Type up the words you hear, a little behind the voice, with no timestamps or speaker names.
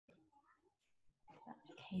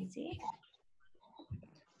Hazy.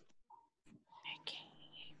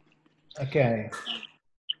 Okay.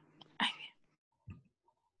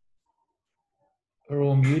 We're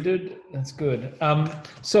all muted. That's good.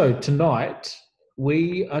 So tonight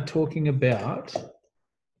we are talking about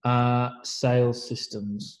sales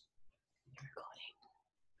systems.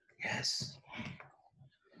 Yes.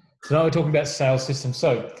 Tonight we're talking about sales systems.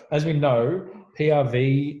 So as we know,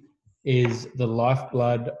 PRV is the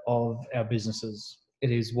lifeblood of our businesses.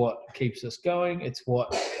 It is what keeps us going. It's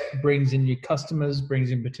what brings in new customers, brings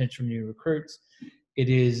in potential new recruits. It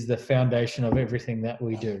is the foundation of everything that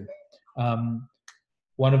we do.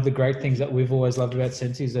 One of the great things that we've always loved about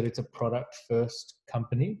Sensi is that it's a product-first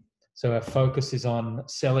company. So our focus is on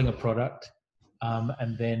selling a product,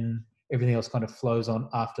 and then everything else kind of flows on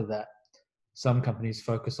after that. Some companies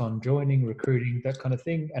focus on joining, recruiting, that kind of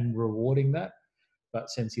thing, and rewarding that. But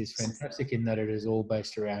Sensi is fantastic in that it is all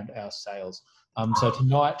based around our sales. So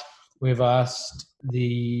tonight we've asked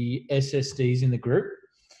the SSDs in the group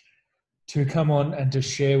to come on and to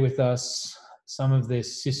share with us some of their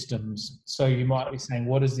systems. So you might be saying,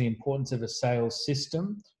 what is the importance of a sales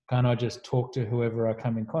system? Can't I just talk to whoever I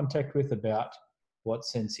come in contact with about what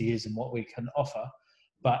Sensi is and what we can offer?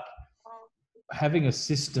 But having a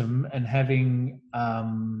system and having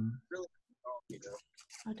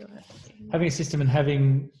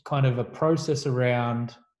kind of a process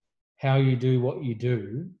around how you do what you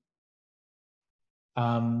do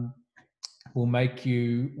will make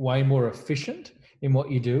you way more efficient in what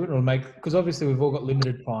you do. It'll make, because obviously we've all got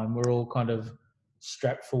limited time. We're all kind of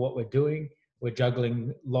strapped for what we're doing. We're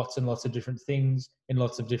juggling lots and lots of different things in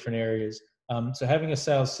lots of different areas. So having a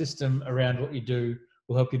sales system around what you do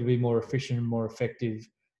will help you to be more efficient and more effective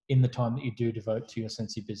in the time that you do devote to your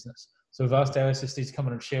Sensi business. So we've asked our SSDs to come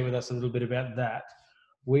on and share with us a little bit about that.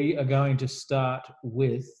 We are going to start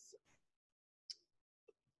with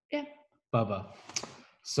Bubba.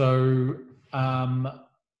 So Bubba,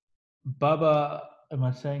 am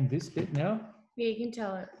I saying this bit now? Yeah, you can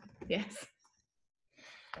tell it. Yes.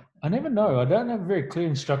 I never know. I don't have very clear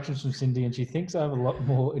instructions from Cindy, and she thinks I have a lot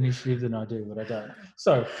more initiative than I do, but I don't.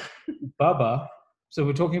 So Bubba, so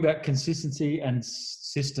we're talking about consistency and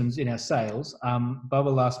systems in our sales.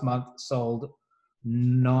 Bubba last month sold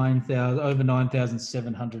over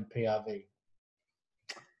 9,700 PRV.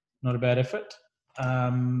 Not a bad effort.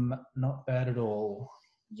 Not bad at all.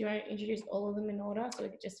 Do you want to introduce all of them in order so we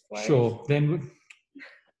could just flow? Sure. Then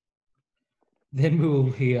we will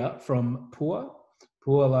hear from Pua.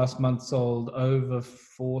 Pua last month sold over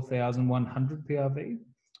 4,100 PRV.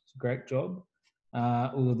 It's a great job.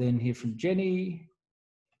 We will then hear from Jenny,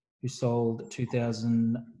 who sold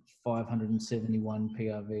 2,571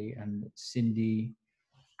 PRV, and Cindy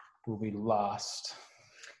will be last.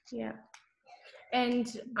 Yeah. And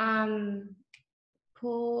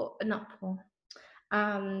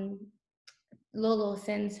Lolo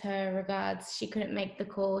sends her regards. She couldn't make the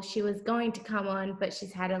call. She was going to come on, but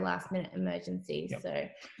she's had a last minute emergency.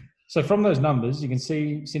 Yep. So from those numbers, you can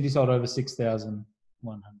see Cindy sold over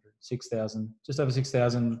 6,100, just over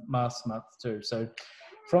 6,000 last month too. So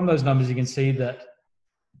from those numbers, you can see that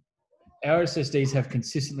our SSDs have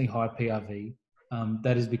consistently high PRV.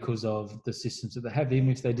 That is because of the systems that they have, even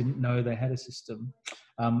if they didn't know they had a system.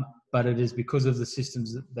 But it is because of the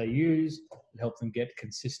systems that they use that help them get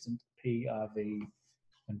consistent PRV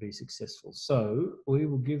and be successful. So we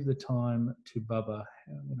will give the time to Bubba.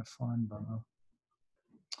 I'm going to find Bubba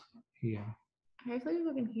here. Hopefully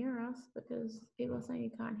people can hear us because people are saying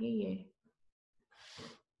you can't hear you.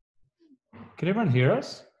 Can everyone hear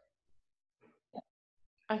us?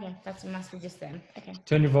 Okay, that must be just them. Okay.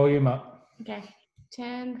 Turn your volume up. Okay.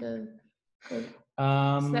 Turn the so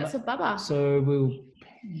that's for Bubba. So we'll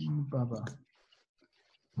ping Bubba.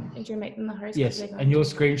 And you make them the host? Yes, and you're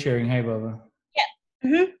screen sharing. Hey, Bubba. Yeah.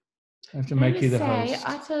 Mm-hmm. I have to make you the host.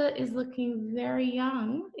 Atta is looking very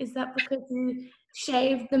young. Is that because you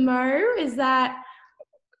shaved the mo? Is that,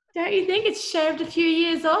 don't you think it's shaved a few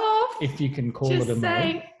years off? If you can call it a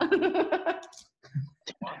mo.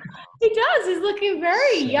 He does. He's looking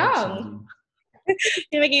very young.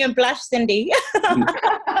 You're making him blush, Cindy.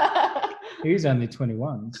 He's only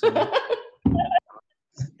 21. So.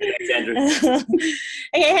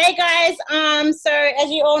 Okay, hey guys. So as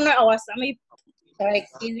you all know, some of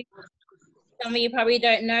you probably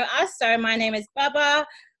don't know us. So my name is Bubba.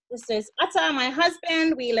 This is Atta, my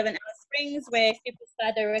husband. We live in Alice Springs. We're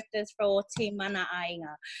superstar directors for Team Mana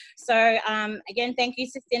Ainga. So again, thank you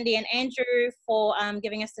to Cindy and Andrew for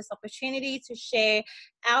giving us this opportunity to share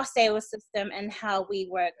our sales system and how we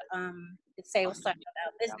work the sales side of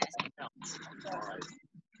our business.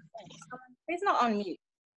 He's not on mute.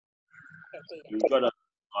 Okay,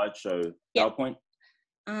 slideshow Yeah. PowerPoint?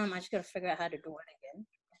 I just gotta figure out how to do it again.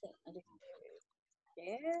 I think I just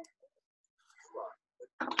share.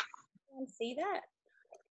 Can you see that?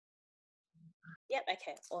 Yep.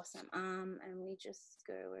 Okay. Awesome. And we just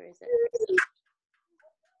go. Where is it?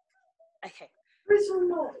 Okay. Who's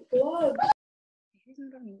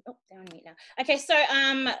Down mute now. Okay, so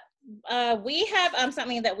we have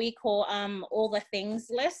something that we call all the things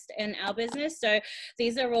list in our business. So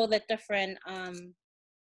these are all the different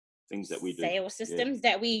Things that we do. sales systems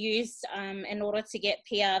that we use in order to get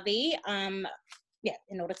PRV.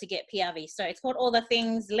 In order to get PRV. So it's called all the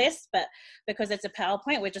things list, but because it's a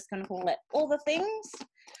PowerPoint, we're just going to call it all the things.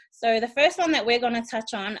 So the first one that we're going to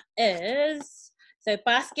touch on is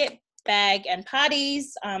basket, bag, and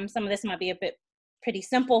parties. Some of this might be a bit pretty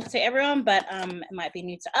simple to everyone, but it might be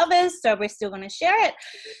new to others, so we're still going to share it.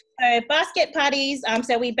 So basket parties,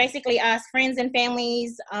 so we basically ask friends and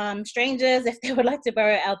families, strangers, if they would like to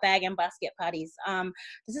borrow our bag and basket parties.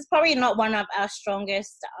 This is probably not one of our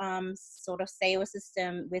strongest sort of sales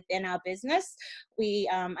system within our business.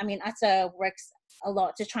 Atta works a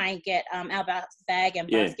lot to try and get our bag and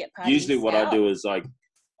basket parties. Usually what out. I do is I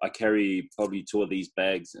carry probably 2 of these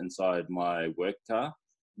bags inside my work car.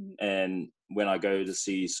 And when I go to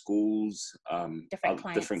see schools,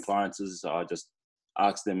 different clients, I just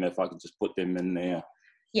ask them if I could just put them in there.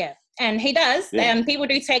 Yeah, and he does. Yeah. And people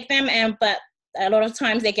do take them, but a lot of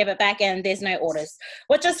times they give it back and there's no orders,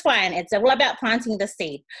 which is fine. It's all about planting the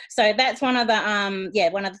seed. So that's one of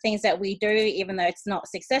the things that we do, even though it's not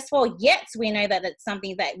successful yet. We know that it's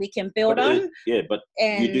something that we can build on. But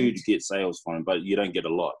you do get sales from it, but you don't get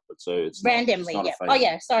a lot. But so it's randomly. not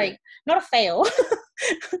yeah. A fail. Not a fail.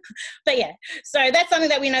 But yeah, so that's something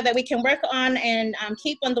that we know that we can work on and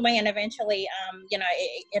keep on doing, and eventually,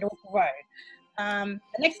 it'll grow. The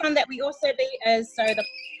next one that we also do is the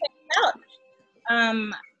pouch.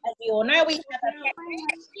 As you all know, we have a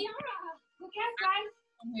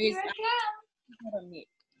who's on mute.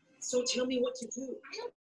 So tell me what to do.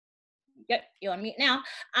 Yep, you're on mute now.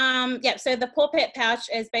 So the Paw Pet pouch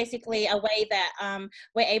is basically a way that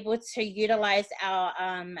we're able to utilize our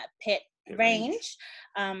pet range.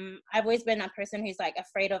 I've always been a person who's like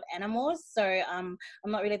afraid of animals, so I'm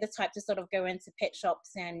not really the type to sort of go into pet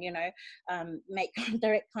shops and make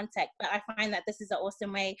direct contact, but I find that this is an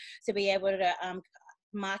awesome way to be able to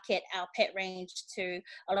market our pet range to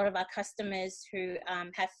a lot of our customers who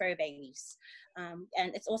have fur babies,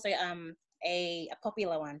 and it's also a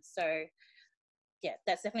popular one. So yeah,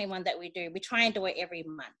 that's definitely one that we do. We try and do it every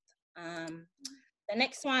month. The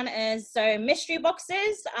next one is mystery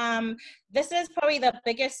boxes. This is probably the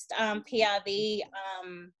biggest PRV,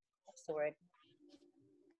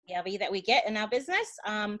 PRV that we get in our business.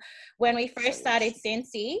 When we first started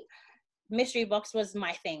Sensi, mystery box was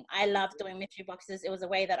my thing. I love doing mystery boxes. It was a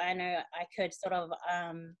way that I know I could sort of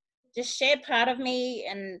just share part of me,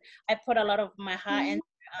 and I put a lot of my heart into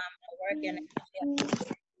work and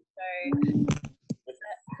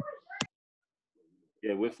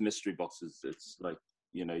yeah, with mystery boxes, it's like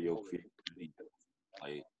your creativity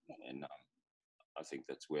play, and I think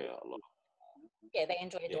that's where a lot. They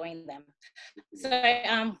enjoy doing them. So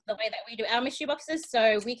the way that we do our mystery boxes,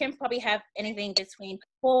 so we can probably have anything between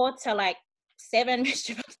 4 to 7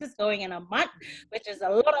 mystery boxes going in a month, which is a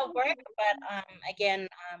lot of work. But again,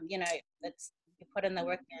 it's you put in the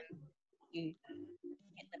work and you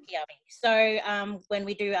get the PRV. So when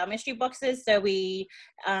we do our mystery boxes, so we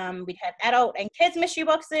have adult and kids mystery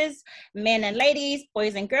boxes, men and ladies,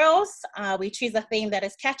 boys and girls. We choose a theme that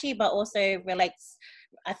is catchy but also relates,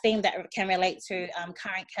 a theme that can relate to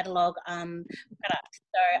current catalog products.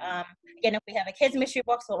 So again, if we have a kids mystery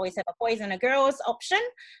box, we'll always have a boys and a girls option,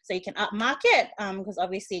 so you can upmarket, because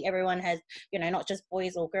obviously everyone has, not just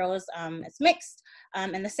boys or girls, it's mixed,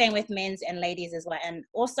 and the same with men's and ladies as well. And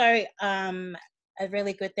also a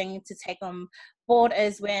really good thing to take on board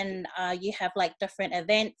is when you have different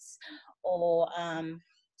events or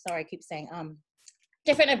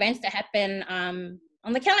different events that happen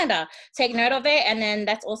on the calendar. Take note of it, and then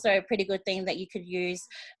that's also a pretty good thing that you could use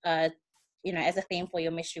as a theme for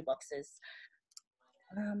your mystery boxes.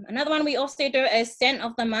 Another one we also do is scent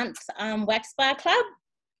of the month wax bar club.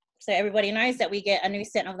 So everybody knows that we get a new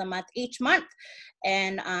scent of the month each month,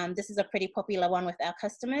 and this is a pretty popular one with our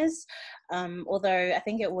customers, although I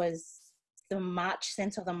think it was the March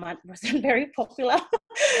scent of the month wasn't very popular.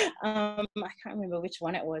 I can't remember which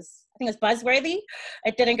one it was. I think it was Buzzworthy.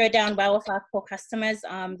 It didn't go down well with our core customers.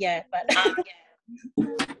 But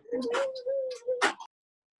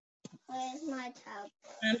where's my tab?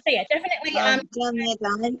 so yeah, definitely. Down there,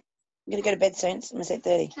 darling. I'm gonna go to bed soon. It's almost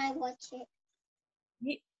 8:30. Can I watch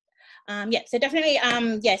it? So definitely,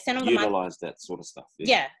 send them the utilize that sort of stuff.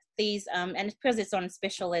 Yeah, these, and because it's on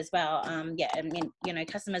special as well. I mean, you know,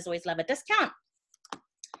 customers always love a discount.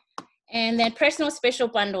 And then personal special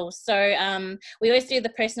bundles. So we always do the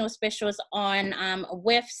personal specials on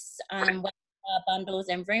whiffs, bundles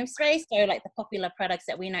and room space. So like the popular products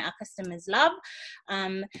that we know our customers love.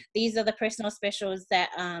 These are the personal specials that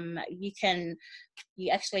you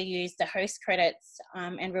actually use the host credits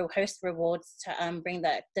and real host rewards to bring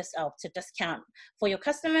to discount for your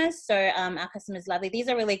customers. So our customers love it. These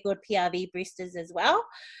are really good PRV boosters as well.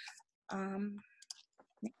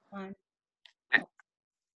 Next one.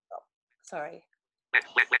 Sorry.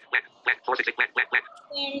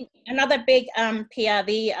 And another big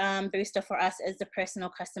PRV booster for us is the personal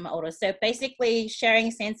customer orders. So basically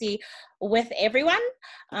sharing Scentsy with everyone.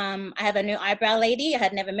 I have a new eyebrow lady. I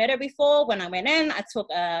had never met her before. When I went in, I took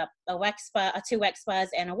a wax bar, 2 wax bars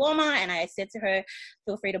and a warmer, and I said to her,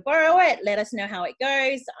 feel free to borrow it. Let us know how it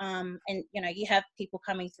goes. And you know, you have people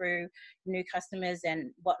coming through, new customers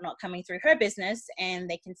and whatnot coming through her business, and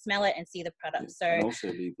they can smell it and see the product. So and also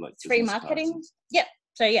leave like it's free marketing. Yep.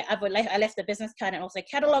 So yeah, I left the business card and also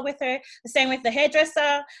catalog with her. The same with the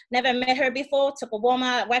hairdresser. Never met her before. Took a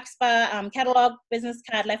warmer, wax bar, catalog, business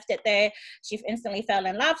card, left it there. She instantly fell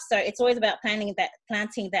in love. So it's always about planting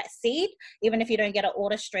that seed. Even if you don't get an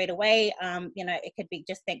order straight away, you know, it could be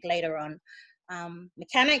just think later on.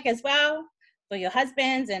 Mechanic as well for your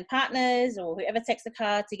husbands and partners or whoever takes the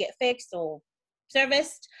car to get fixed or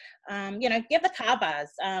serviced. You know, give the car bars.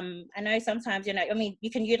 I know sometimes, you know, I mean,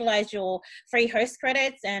 you can utilize your free host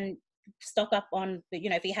credits and stock up on, you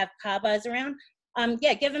know, if you have car bars around,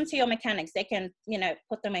 give them to your mechanics. They can, you know,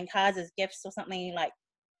 put them in cars as gifts or something, like,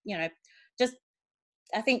 you know, just,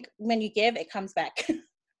 I think when you give, it comes back.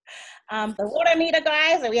 The water meter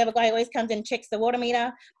guys, we have a guy who always comes and checks the water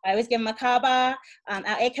meter. I always give him a car bar.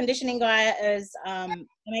 Our air conditioning guy is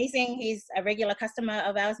amazing. He's a regular customer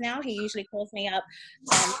of ours now. He usually calls me up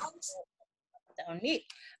on mute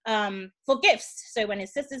for gifts. So when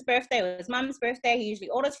his sister's birthday or his mum's birthday, he usually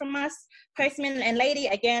orders from us. Postman and lady,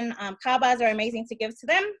 again, car bars are amazing to give to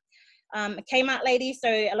them. Kmart lady, so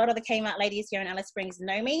a lot of the Kmart ladies here in Alice Springs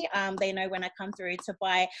know me. They know when I come through to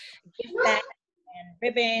buy gift bags and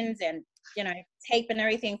ribbons and, you know, tape and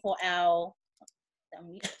everything for our,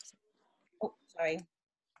 oh, sorry.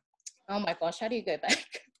 Oh my gosh, how do you go back?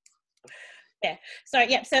 Yeah, so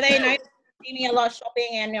they know, see me a lot shopping,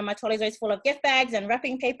 and, you know, my trolley is always full of gift bags and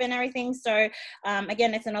wrapping paper and everything. So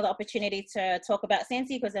again, it's another opportunity to talk about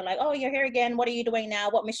Scentsy, because they're like, oh, you're here again. What are you doing now?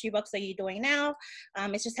 What mystery box are you doing now?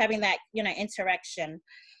 It's just having that, you know, interaction.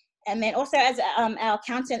 And then also as our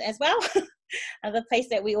accountant as well, the place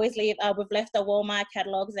that we always leave, we've left the Walmart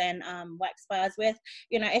catalogs and wax bars with,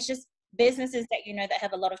 you know, it's just businesses that, you know, that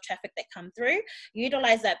have a lot of traffic that come through.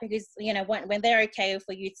 Utilize that, because, you know, when they're okay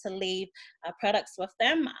for you to leave products with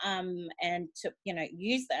them and to, you know,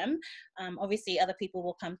 use them, obviously other people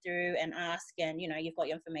will come through and ask, and, you know, you've got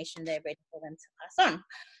your information there ready for them to pass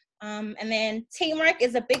on. And then teamwork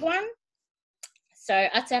is a big one. So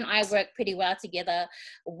Ata and I work pretty well together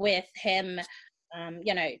with him.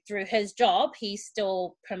 You know, through his job, he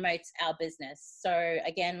still promotes our business. So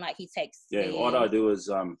again, like, he takes. Yeah, what I do is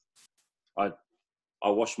I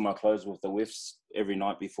wash my clothes with the whiffs every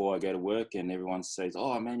night before I go to work, and everyone says,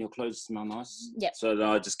 "Oh man, your clothes smell nice." Yeah. So then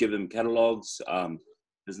I just give them catalogs,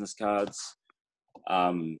 business cards,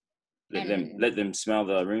 let them smell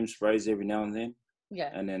the room sprays every now and then.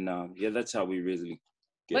 Yeah. And then that's how we really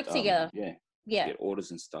work together. Get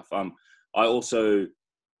orders and stuff. I also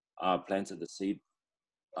planted the seed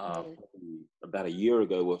about a year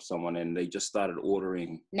ago with someone, and they just started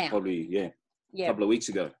ordering now. Probably a couple of weeks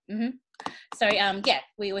ago. Mm-hmm. So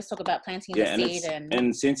we always talk about planting the seed,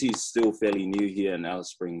 and Scentsy's still fairly new here in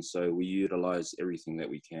Alice Springs, so we utilize everything that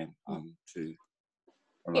we can to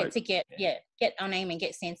promote. to get our name and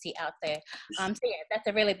get Scentsy out there. So that's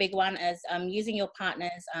a really big one, is using your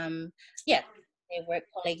partners, their work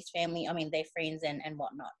colleagues, family, I mean their friends and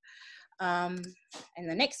whatnot. And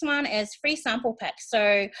the next one is free sample packs.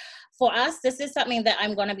 So for us, this is something that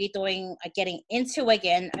I'm going to be doing, getting into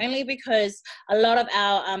again, only because a lot of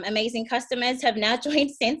our amazing customers have now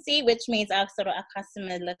joined Scentsy, which means our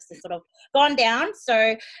customer list has sort of gone down.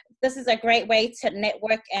 So this is a great way to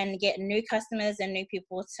network and get new customers and new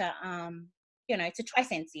people to to try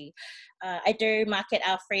Scentsy. I do market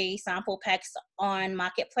our free sample packs on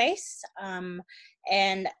Marketplace,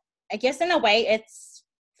 and I guess in a way it's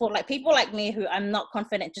for like people like me who I'm not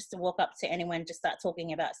confident just to walk up to anyone, just start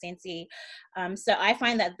talking about Scentsy. So I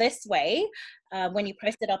find that this way, when you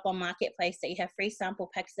post it up on Marketplace, that you have free sample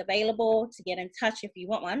packs available to get in touch if you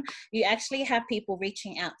want one, you actually have people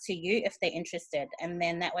reaching out to you if they're interested. And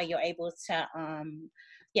then that way you're able to,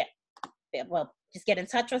 well, just get in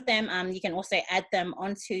touch with them. You can also add them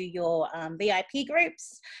onto your VIP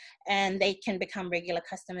groups, and they can become regular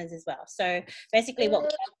customers as well. So basically what we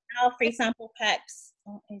have our free sample packs,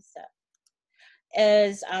 what is that?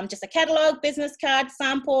 Is just a catalog, business card,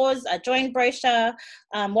 samples, a joint brochure,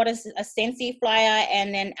 what is a Scentsy flyer,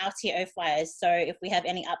 and then LTO flyers. So if we have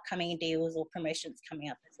any upcoming deals or promotions coming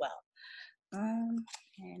up as well.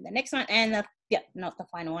 And the next one, and not the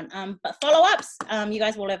final one, but follow-ups. You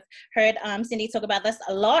guys will have heard Cindy talk about this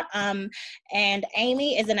a lot. And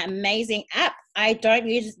Amy is an amazing app. I don't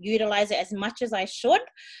utilize it as much as I should,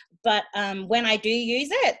 but when I do use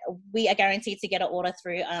it, we are guaranteed to get an order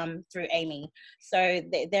through Amy. So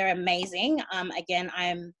they're amazing. Again,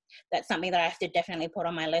 that's something that I have to definitely put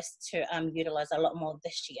on my list to utilize a lot more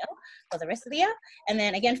this year for the rest of the year. And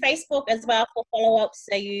then again, Facebook as well for follow-ups.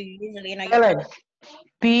 So you usually know. Alex,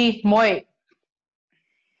 P. Moy.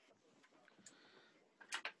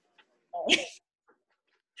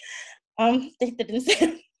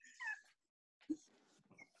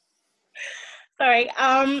 Sorry.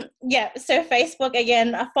 So Facebook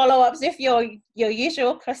again, follow-ups with your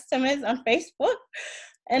usual customers on Facebook,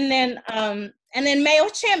 and then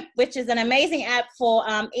MailChimp, which is an amazing app for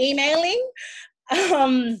emailing.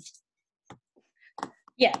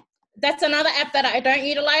 That's another app that I don't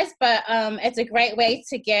utilize, but it's a great way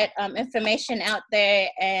to get information out there,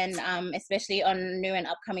 and especially on new and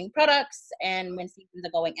upcoming products and when seasons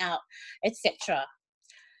are going out, etc.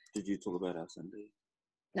 Did you talk about our Sunday?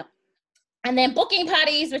 No. And then booking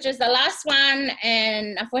parties, which is the last one,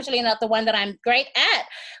 and unfortunately not the one that I'm great at,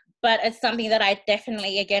 but it's something that I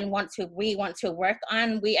definitely, again, we want to work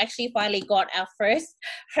on. We actually finally got our first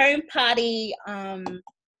home party,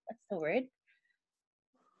 what's the word?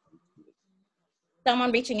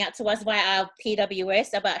 Someone reaching out to us via our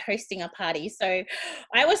PWS about hosting a party. So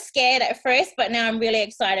I was scared at first, but now I'm really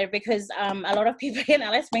excited because a lot of people in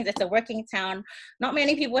Alice Springs, it's a working town. Not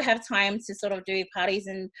many people have time to sort of do parties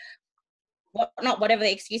and whatnot, whatever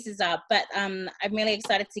the excuses are, but I'm really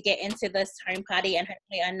excited to get into this home party, and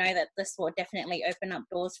hopefully I know that this will definitely open up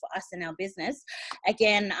doors for us in our business.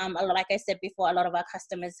 Again, like I said before, a lot of our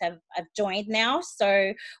customers have joined now,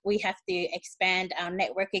 so we have to expand our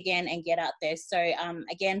network again and get out there. So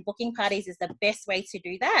again, booking parties is the best way to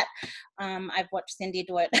do that. I've watched Cindy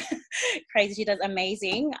do it crazy. She does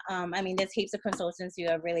amazing. I mean, there's heaps of consultants who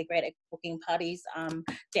are really great at booking parties.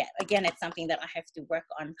 Again, it's something that I have to work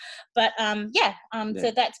on, but so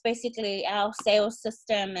that's basically our sales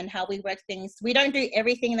system and how we work things. We don't do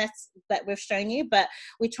everything that we've shown you, but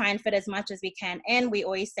we try and fit as much as we can. And we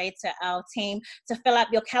always say to our team to fill up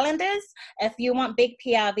your calendars. If you want big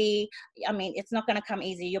PRV, I mean, it's not going to come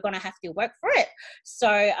easy. You're going to have to work for it.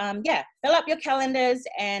 So fill up your calendars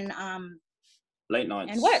and late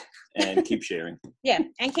nights and work and keep sharing.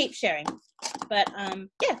 And keep sharing. But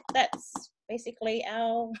that's basically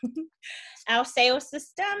our our sales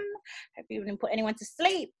system. Hope you didn't put anyone to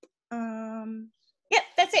sleep.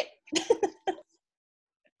 That's it.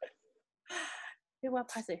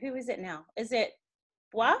 Who is it now? Is it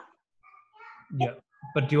Bois? Yeah,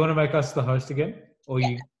 but do you want to make us the host again, or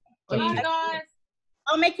you? Guys,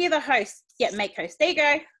 I'll make you the host. Make host. There you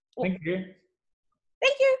go. Thank you.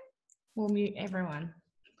 Thank you. We'll mute everyone.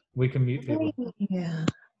 We can mute people. Yeah.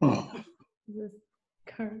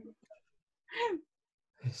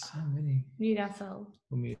 There's so many. Mute ourselves.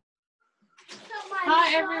 We'll mute.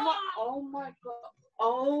 Hi everyone. Oh my god.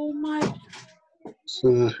 Oh my. So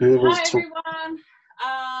whoever's Hi everyone.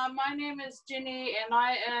 My name is Ginny and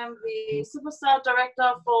I am the Superstar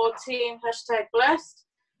Director for Team #Blessed.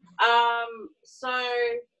 So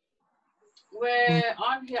we're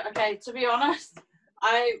on here. Okay, to be honest,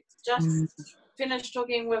 I just finished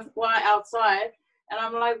talking with Wyatt outside and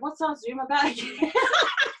I'm like, what's our Zoom about again?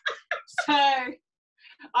 So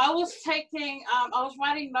I was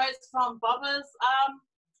writing notes from Bubba's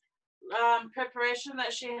preparation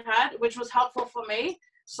that she had, which was helpful for me.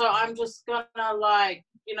 So I'm just gonna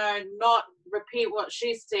not repeat what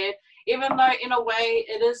she said, even though in a way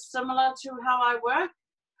it is similar to how I work.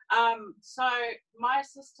 So my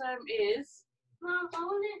system is. Mom, I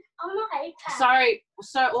want an iPad. Sorry.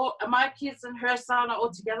 So all my kids and her son are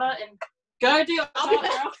all together, and go do your job,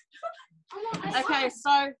 girl. Okay,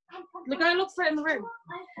 so go look for it in the room.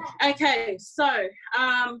 Okay, so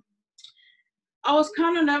I was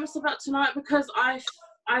kind of nervous about tonight because I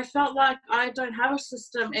I felt like I don't have a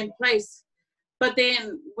system in place. But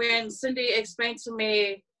then when Cindy explained to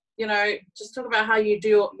me, you know, just talk about how you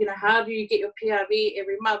do, you know, how do you get your PRV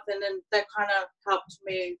every month? And then that kind of helped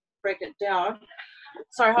me break it down.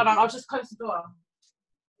 Sorry, hold on. I'll just close the door.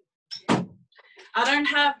 I don't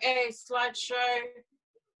have a slideshow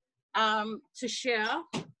to share.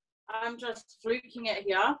 I'm just fluking it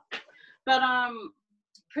here. But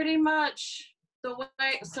pretty much the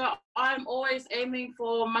way, so I'm always aiming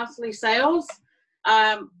for monthly sales.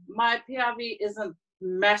 My PRV isn't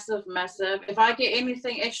massive. If I get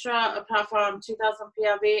anything extra apart from 2,000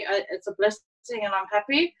 PRV, it's a blessing and I'm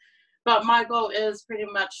happy. But my goal is pretty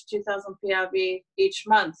much 2,000 PRV each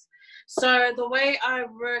month. So the way I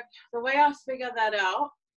work, the way I figure that out,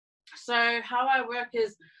 so how I work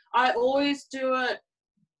is I always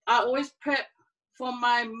prep for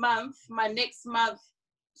my month, my next month.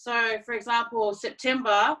 So for example,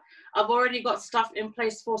 September, I've already got stuff in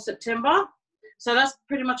place for September. So that's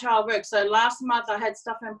pretty much how I work. So last month I had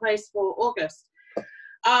stuff in place for August.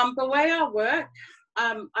 The way I work,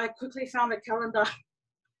 I quickly found a calendar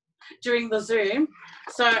during the Zoom.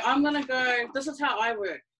 So I'm gonna go, this is how I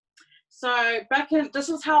work. So this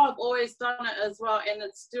is how I've always done it as well. And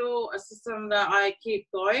it's still a system that I keep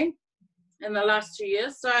going in the last 2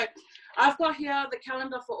 years. So I've got here the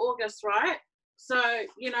calendar for August, right? So,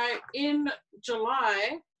 you know, in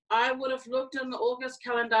July, I would have looked in the August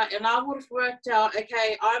calendar and I would have worked out,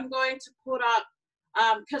 okay, I'm going to put up,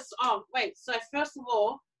 so first of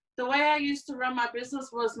all, the way I used to run my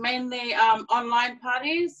business was mainly online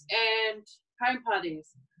parties and home parties.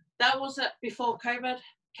 That was it before COVID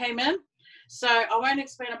came in. So I won't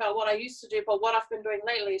explain about what I used to do, but what I've been doing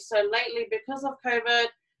lately. So lately, because of COVID,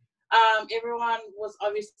 everyone was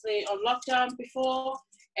obviously on lockdown before,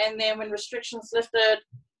 and then when restrictions lifted,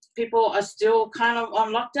 people are still kind of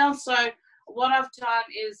on lockdown. So what I've done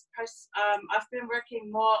is I've been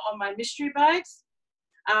working more on my mystery bags.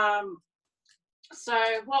 So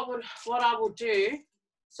what I will do,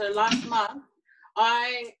 so last month,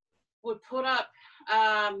 I would put up,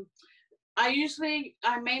 I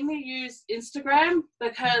mainly use Instagram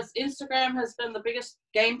because Instagram has been the biggest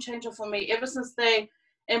game changer for me ever since they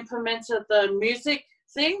implemented the music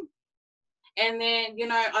thing. And then, you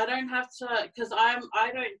know, I don't have to, because I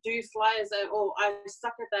don't do flyers at all. I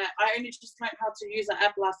suck at that. I only just learned how to use an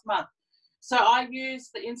app last month. So I use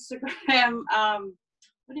the Instagram,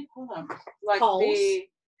 what do you call them? Like polls.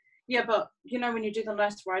 Yeah, but you know when you do the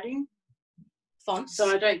nice writing? Fonts.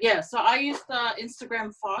 So so I use the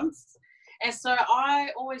Instagram fonts. And so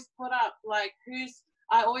I always put up like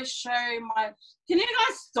I always show my, can you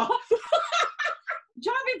guys stop? Do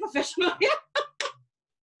you want to be professional here?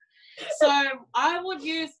 So I would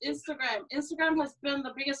use Instagram. Instagram has been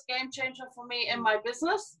the biggest game changer for me in my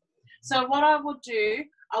business. So what I will do,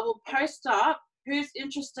 I will post up who's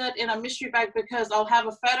interested in a mystery bag because I'll have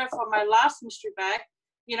a photo from my last mystery bag.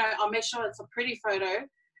 You know, I'll make sure it's a pretty photo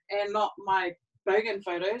and not my bogan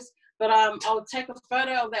photos. But I'll take a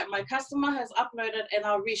photo of that my customer has uploaded and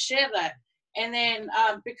I'll reshare that. And then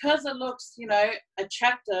because it looks, you know,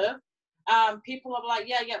 attractive, people are like,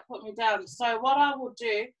 yeah, put me down. So what I will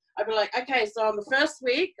do, I'll be like, okay, so on the first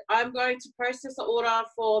week, I'm going to process the order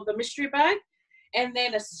for the mystery bag. And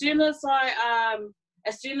then as soon as I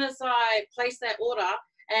place that order,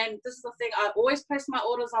 and this is the thing, I always place my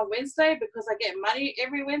orders on Wednesday because I get money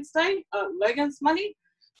every Wednesday, Logan's money.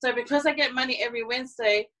 So because I get money every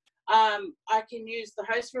Wednesday, I can use the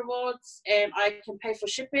host rewards and I can pay for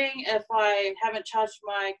shipping if I haven't charged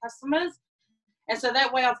my customers. And so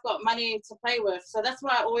that way I've got money to play with. So that's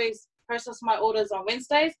why I always process my orders on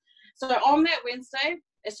Wednesdays. So on that Wednesday,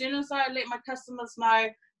 as soon as I let my customers know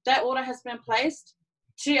that order has been placed,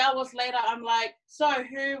 2 hours later, I'm like, so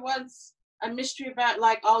who wants a mystery bag?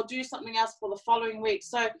 Like, I'll do something else for the following week.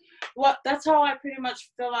 So that's how I pretty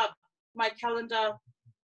much fill up my calendar.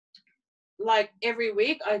 Like every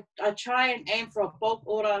week, I try and aim for a bulk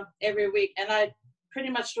order every week, and I pretty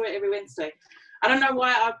much do it every Wednesday. I don't know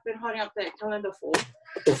why I've been holding up that calendar for.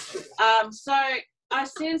 So I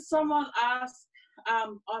seen someone ask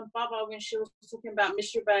on Baba when she was talking about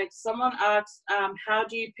mystery bags, someone asked, how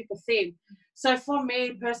do you pick a theme? So for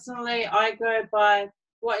me personally, I go by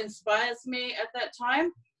what inspires me at that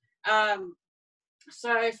time.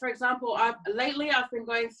 So for example, lately I've been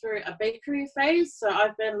going through a bakery phase. So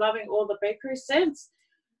I've been loving all the bakery scents.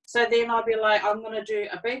 So then I'll be like, I'm going to do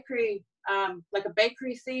a bakery, like a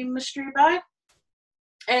bakery theme mystery bag.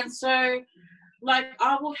 And so like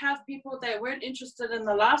I will have people that weren't interested in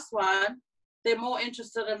the last one, they're more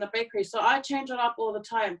interested in the bakery. So I change it up all the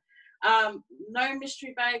time. No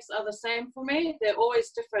mystery bags are the same for me. They're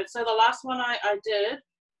always different. So the last one I did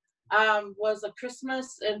was a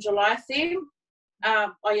Christmas in July theme.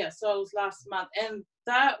 Oh yeah, so it was last month, and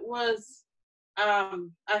that was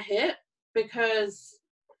a hit because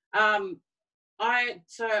I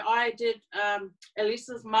did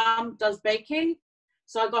Elisa's mom does baking,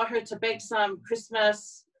 so I got her to bake some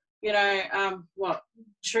Christmas,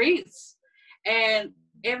 treats, and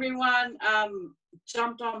everyone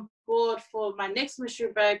jumped on board for my next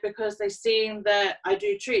mystery bag because they seen that I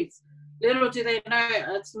do treats. Little do they know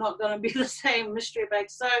it's not going to be the same mystery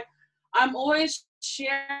bag. So I'm always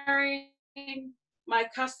sharing my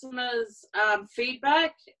customers'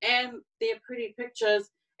 feedback and their pretty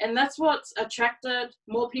pictures, and that's what's attracted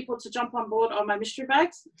more people to jump on board on my mystery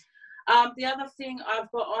bags. The other thing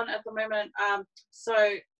I've got on at the moment,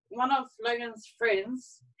 so one of Logan's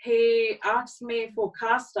friends, he asked me for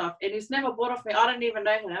car stuff, and he's never bought off me. I don't even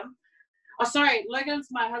know him. Oh, sorry, Logan's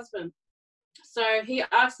my husband. So he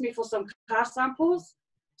asked me for some car samples.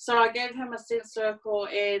 So I gave him a scent circle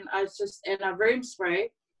and a room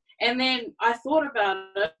spray. And then I thought about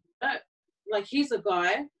it, like he's a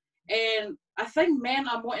guy, and I think men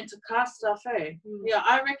are more into car stuff, eh? Yeah,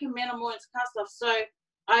 I reckon men are more into car stuff. So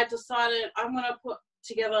I decided I'm gonna put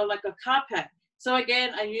together like a car pack. So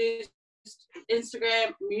again, I used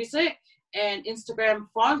Instagram music and Instagram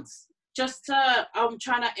fonts I'm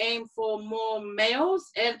trying to aim for more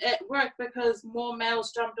males, and it worked because more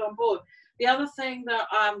males jumped on board. The other thing that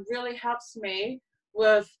really helps me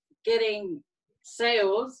with getting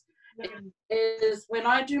sales is when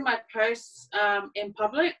I do my posts in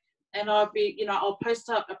public, and I'll post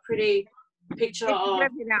up a pretty picture of,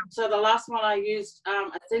 so the last one I used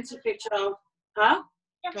a authentic picture of, huh?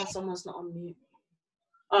 No, someone's not on mute.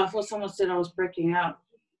 Oh, I thought someone said I was breaking out.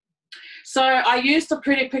 So I used a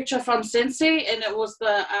pretty picture from Scentsy, and it was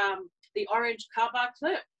the orange car bar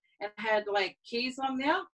clip, and had like keys on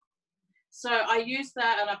there. So I used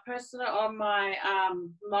that and I posted it on my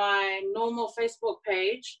my normal Facebook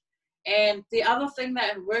page. And the other thing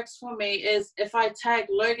that works for me is if I tag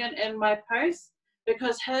Logan in my post,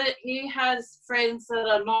 because he has friends that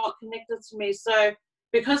are not connected to me. So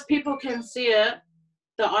because people can see it,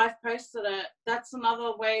 that I've posted it, that's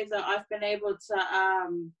another way that I've been able to, I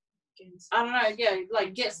don't know, yeah,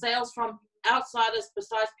 like get sales from outsiders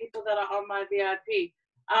besides people that are on my VIP.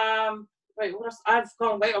 Wait, what else? I've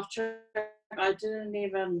gone way off track. I didn't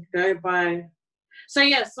even go by. So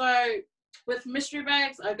yeah, so with mystery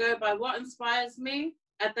bags, I go by what inspires me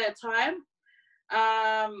at that time.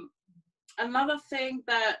 Another thing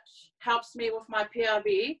that helps me with my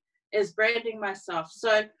PRV is branding myself.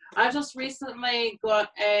 So I just recently got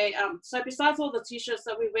so besides all the t-shirts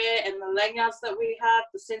that we wear and the lanyards that we have,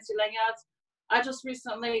 the Scentsy lanyards, I just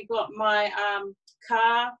recently got my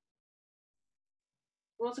car,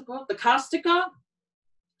 what's it called? The car sticker.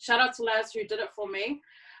 Shout out to Laz who did it for me.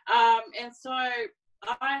 And so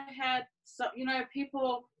I had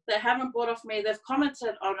people that haven't bought off me, they've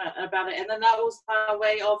commented on it about it. And then that was my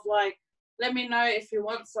way of like, let me know if you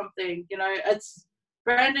want something.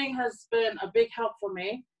 Branding has been a big help for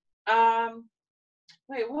me.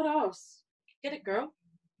 Wait, what else? Get it, girl.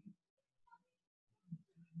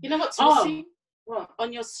 You know what's missing? What?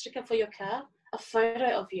 On your sticker for your car? A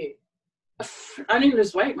photo of you. I need to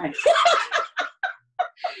lose weight, mate.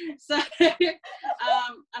 So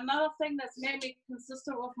another thing that's made me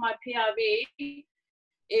consistent with my PRV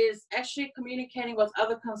is actually communicating with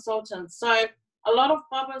other consultants. So a lot of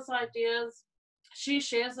Baba's ideas, she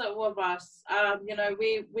shares it with us.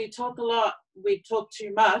 We talk a lot. We talk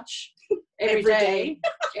too much every day,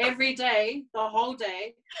 the whole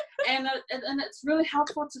day, and it's really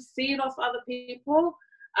helpful to feed off other people.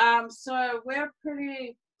 So we're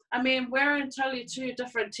we're in totally two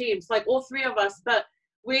different teams, like all three of us, but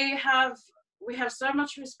we have so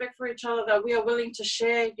much respect for each other that we are willing to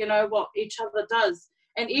share, what each other does.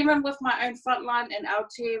 And even with my own frontline and our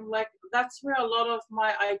team, like that's where a lot of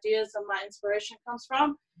my ideas and my inspiration comes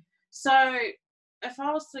from. So if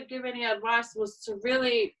I was to give any advice, was to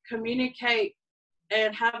really communicate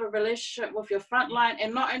and have a relationship with your frontline,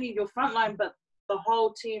 and not only your frontline, but the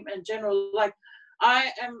whole team in general. Like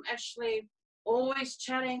I am actually always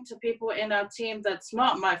chatting to people in our team that's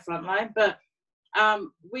not my frontline, but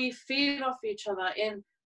we feed off each other, and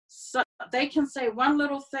so they can say one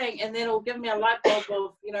little thing and then it'll give me a light bulb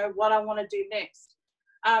of what I want to do next.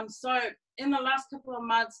 So in the last couple of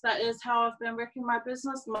months, that is how I've been working my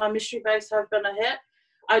business. My mystery bags have been a hit.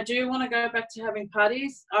 I do want to go back to having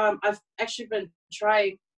parties. I've actually been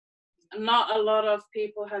trying. Not a lot of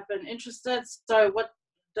people have been interested. So what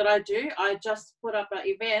did I do? I just put up an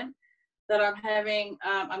event that I'm having.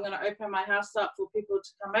 I'm going to open my house up for people to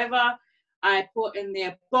come over. I put in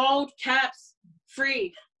there bold caps,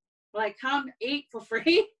 free. like come eat for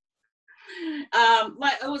free.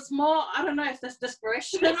 Like it was more, I don't know if that's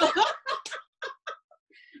desperation or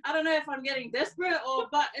I don't know if I'm getting desperate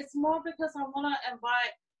but it's more because I want to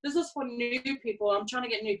invite, this is for new people. I'm trying to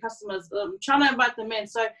get new customers. I'm trying to invite them in.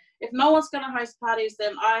 So if no one's going to host parties,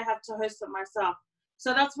 then I have to host it myself.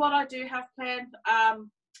 So that's what I do have planned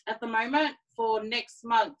at the moment for next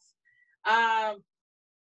month. I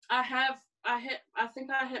think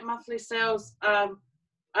I hit monthly sales.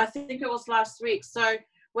 I think it was last week. So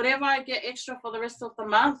whatever I get extra for the rest of the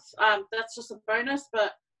month, that's just a bonus.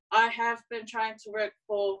 But I have been trying to work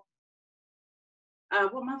for,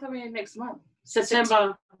 what month are we in next month?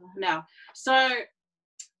 September now. So I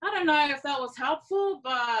don't know if that was helpful,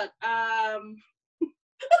 but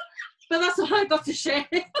but that's what I got to share.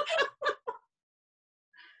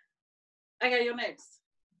 Okay, you're next.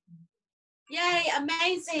 Yay,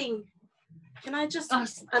 amazing. Can I just,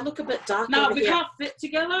 I look a bit dark. No, over we here. can't fit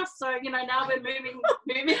together, so now we're moving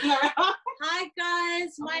around. Hi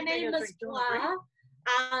guys, my name is Blah.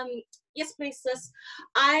 Yes, please, sis.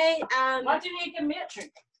 Why didn't you give me a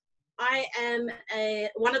drink? I am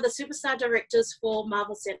one of the superstar directors for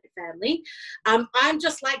Marvel Center Family. I'm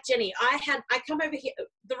just like Jenny. I come over here.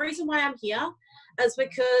 The reason why I'm here is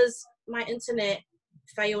because my internet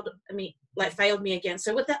failed me again.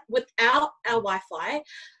 So without our Wi-Fi,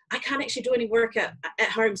 I can't actually do any work at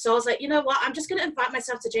home. So I was like, you know what? I'm just going to invite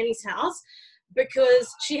myself to Jenny's house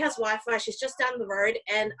because she has Wi-Fi. She's just down the road,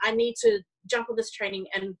 and I need to jump on this training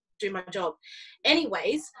and do my job.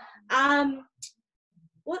 Anyways,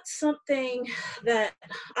 what's something that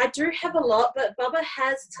I do have a lot, but Bubba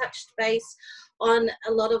has touched base on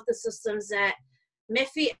a lot of the systems that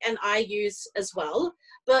Mephi and I use as well.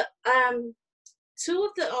 But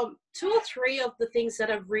two or three of the things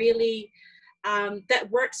that are really that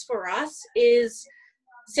works for us is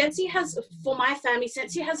Sensi has, for my family,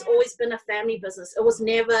 Sensi has always been a family business. It was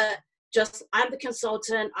never just, I'm the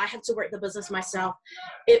consultant, I have to work the business myself.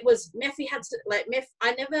 It was, Mephi had to,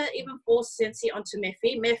 I never even forced Sensi onto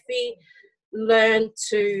Mephi. Mephi learned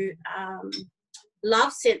to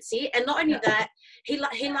love Sensi, and not only that, he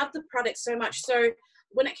loved the product so much. So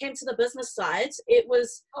when it came to the business side, it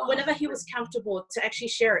was whenever he was comfortable to actually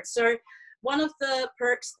share it. So one of the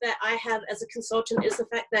perks that I have as a consultant is the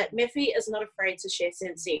fact that Mephi is not afraid to share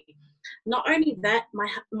Sensi. Not only that,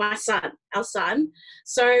 our son.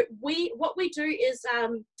 So what we do is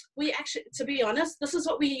we actually, to be honest, this is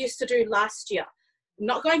what we used to do last year. I'm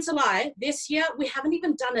not going to lie, this year we haven't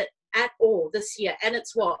even done it at all this year, and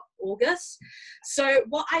it's what, August? So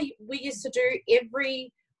what we used to do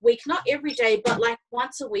every week, not every day, but like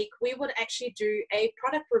once a week, we would actually do a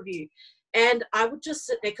product review. And I would just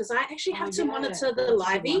sit there because I actually have to monitor the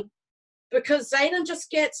livey, because Zayden just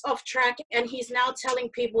gets off track and he's now telling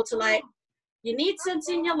people to like, you need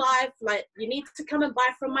Sensi in your life, like you need to come and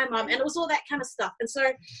buy from my mum, and it was all that kind of stuff. And so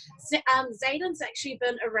Zayden's actually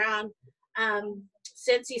been around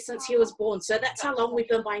Sensi since he was born. So that's how long we've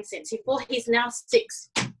been buying Sensi for. He's now 6.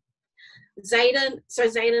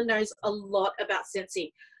 Zayden knows a lot about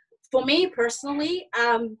Sensi. For me personally,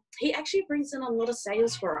 he actually brings in a lot of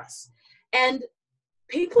sales for us. And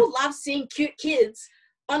people love seeing cute kids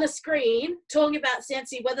on a screen talking about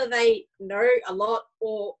Sensi, whether they know a lot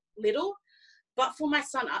or little. But for my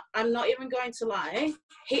son, I'm not even going to lie,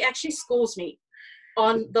 he actually schools me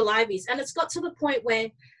on the liveys. And it's got to the point where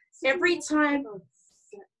every time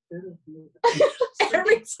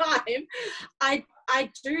I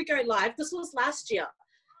do go live, this was last year,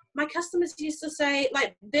 my customers used to say,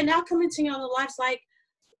 like, they're now commenting on the lives like,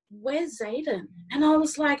 where's Zayden? And I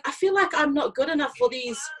was like, I feel like I'm not good enough for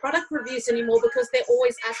these product reviews anymore because they're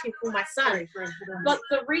always asking for my son. But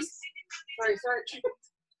the reason,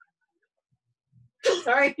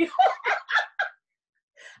 sorry.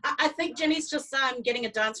 I think Jenny's just getting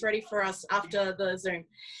a dance ready for us after the Zoom.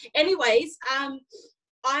 Anyways,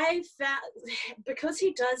 I found, because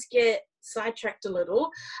he does get sidetracked a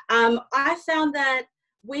little, I found that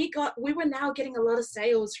we were now getting a lot of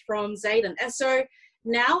sales from Zayden. And so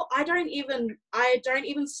now I don't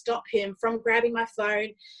even stop him from grabbing my phone.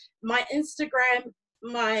 My Instagram,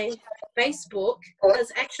 my Facebook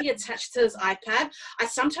is actually attached to his iPad. I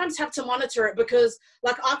sometimes have to monitor it because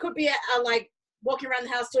like I could be like walking around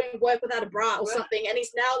the house doing work without a bra or something, and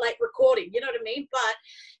he's now like recording, you know what I mean? But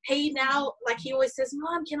he now, like, he always says,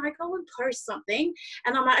 Mom, can I go and post something?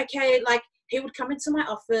 And I'm like, okay. Like, he would come into my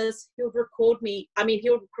office, he would record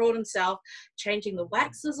himself changing the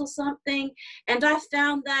waxes or something. And I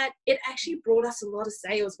found that it actually brought us a lot of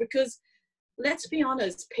sales because, let's be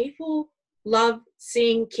honest, people love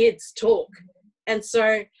seeing kids talk. And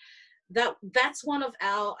so that's one of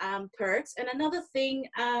our perks. And another thing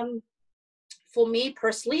for me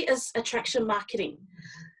personally is attraction marketing.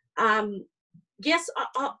 Yes,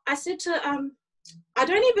 I said to I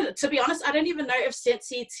don't even, to be honest, I don't even know if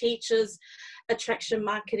Sensi teaches attraction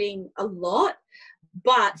marketing a lot,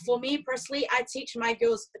 but for me personally, I teach my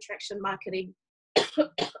girls attraction marketing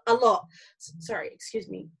a lot. Sorry, excuse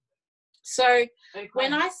me. So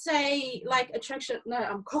when I say like attraction, no,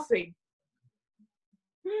 I'm coughing.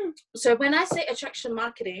 So when I say attraction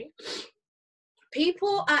marketing,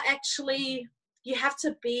 people are actually, you have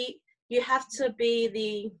to be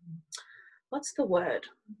the, what's the word?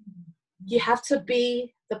 You have to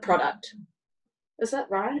be the product. Is that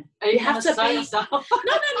right? You have to be. No.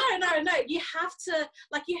 You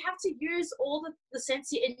have to use all the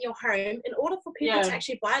Sensi in your home in order for people to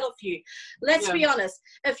actually buy it off you. Let's be honest.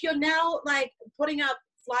 If you're now like putting up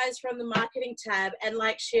flyers from the marketing tab and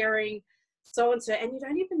like sharing so and so, and you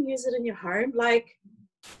don't even use it in your home, like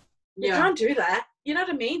you can't do that. You know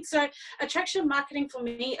what I mean? So attraction marketing for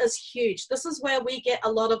me is huge. This is where we get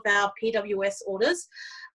a lot of our PWS orders.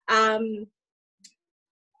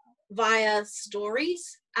 Via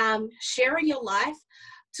stories, sharing your life.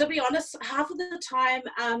 To be honest, half of the time,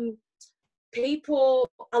 people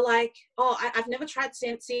are like, oh, I've never tried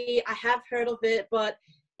Sensi. I have heard of it, but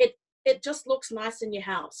it just looks nice in your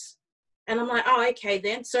house. And I'm like, oh, okay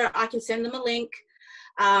then. So I can send them a link,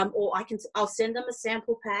 or I'll send them a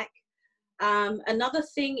sample pack. Another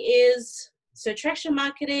thing is, so attraction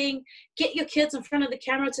marketing, get your kids in front of the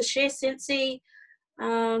camera to share Sensi.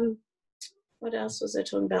 What else was I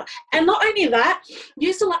talking about? And not only that,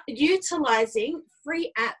 utilizing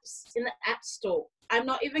free apps in the App Store. I'm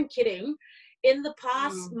not even kidding. In the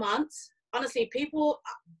past months, honestly, people,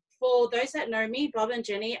 for those that know me, Bob and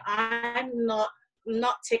Jenny, I'm not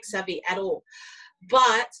tech savvy at all.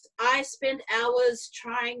 But I spend hours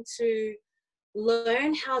trying to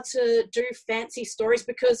learn how to do fancy stories,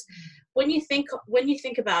 because when you think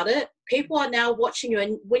about it, people are now watching you,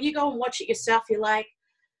 and when you go and watch it yourself, you're like,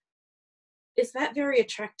 is that very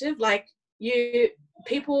attractive? Like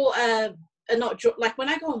people are not, like when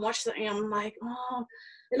I go and watch something, I'm like, oh,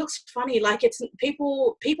 it looks funny. Like it's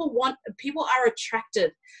people are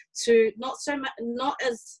attracted to not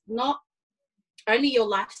only your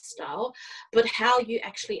lifestyle, but how you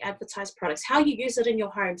actually advertise products, how you use it in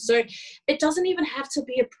your home. So it doesn't even have to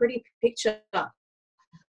be a pretty picture.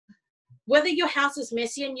 Whether your house is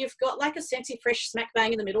messy and you've got like a Sensi Fresh smack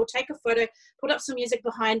bang in the middle, take a photo, put up some music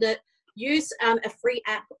behind it, use a free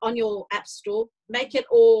app on your app store, make it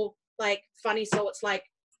all like funny, so it's like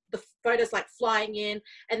the photos like flying in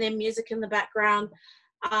and then music in the background.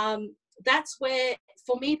 That's where,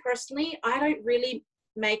 for me personally, I don't really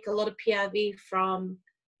make a lot of PRV from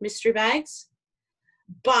mystery bags,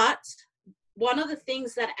 but one of the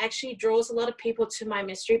things that actually draws a lot of people to my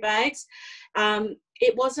mystery bags,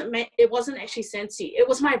 it wasn't actually Sensi, it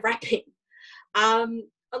was my wrapping.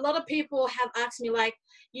 A lot of people have asked me, like,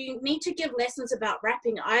 you need to give lessons about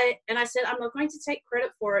wrapping. I said, I'm not going to take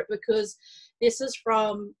credit for it, because this is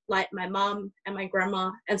from like my mom and my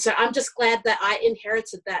grandma. And so I'm just glad that I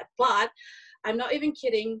inherited that. But I'm not even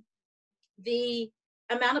kidding. The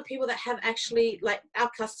amount of people that have actually, like our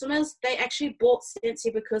customers, they actually bought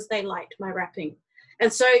Sensi because they liked my wrapping.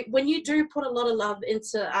 And so when you do put a lot of love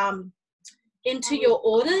into your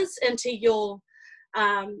orders, into your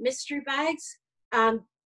mystery bags,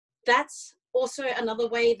 that's also another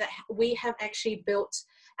way that we have actually built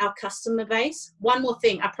our customer base. One more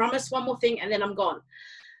thing, I promise, one more thing, and then I'm gone,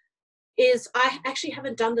 is I actually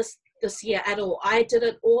haven't done this year at all. I did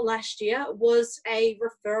it all last year, was a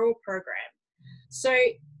referral program. So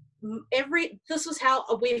this was how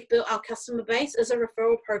we've built our customer base, as a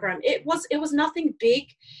referral program. It was nothing big,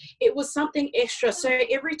 it was something extra. So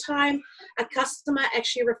every time a customer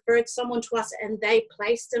actually referred someone to us and they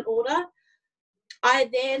placed an order, I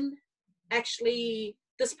then actually,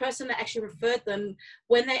 this person that actually referred them,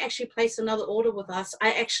 when they actually placed another order with us,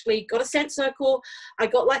 I actually got a scent circle, I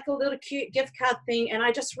got like a little cute gift card thing, and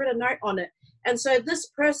I just wrote a note on it. And so this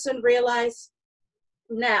person realized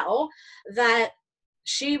now that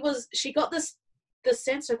she got this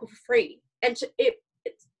scent circle for free, and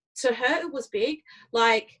to her it was big,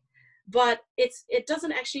 like, but it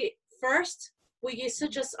doesn't actually. First,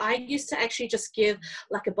 I used to actually just give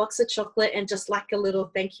like a box of chocolate and just like a little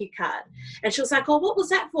thank you card. And she was like, oh, what was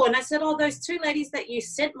that for? And I said, oh, those 2 ladies that you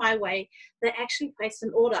sent my way, they actually placed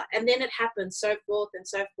an order. And then it happened, so forth and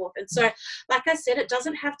so forth. And so, like I said, it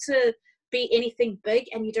doesn't have to be anything big,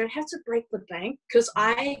 and you don't have to break the bank, because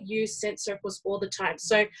I use scent circles all the time.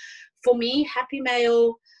 So for me, Happy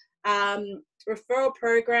Mail, referral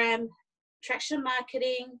program, traction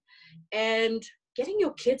marketing, and getting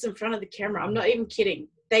your kids in front of the camera. I'm not even kidding.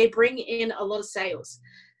 They bring in a lot of sales.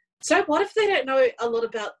 So what if they don't know a lot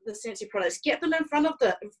about the Scentsy products? Get them in front of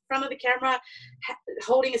the camera,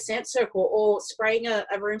 holding a scent circle or spraying a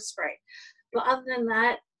room spray. But other than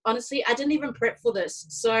that, honestly, I didn't even prep for this.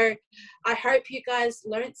 So I hope you guys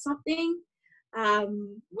learned something.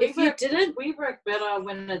 You didn't, we work better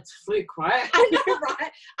when it's fluke, right? I know,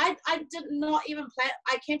 right? I did not even plan.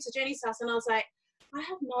 I came to Jenny's house and I was like, I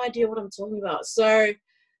have no idea what I'm talking about. So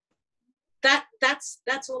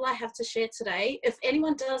that's all I have to share today. If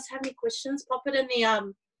anyone does have any questions, pop it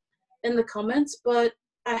in the comments. But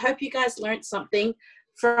I hope you guys learned something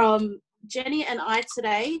from Jenny and I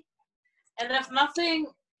today. And if nothing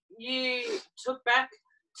you took back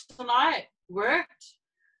tonight worked,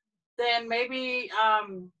 then maybe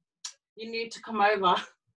you need to come over.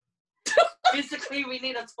 Basically, we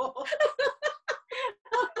need a talk.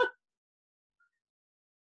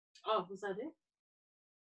 Oh, was that it?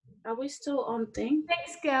 Are we still on thing?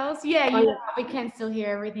 Thanks, girls. Yeah, we can still hear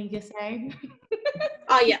everything you're saying.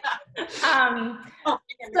 Oh, yeah.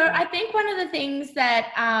 So I think one of the things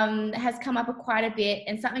that has come up quite a bit,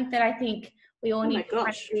 and something that I think we all need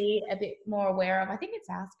to be a bit more aware of, I think it's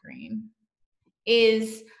our screen,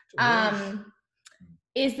 is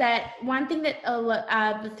that one thing that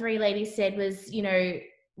the three ladies said was, you know,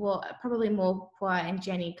 well, probably more Pua and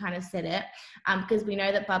Jenny kind of said it, because we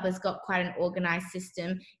know that Bubba's got quite an organized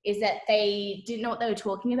system, is that they didn't know what they were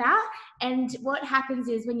talking about. And what happens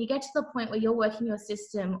is when you get to the point where you're working your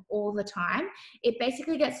system all the time, it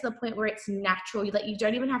basically gets to the point where it's natural. You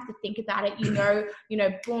don't even have to think about it. You know,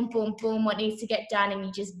 boom, boom, boom, what needs to get done, and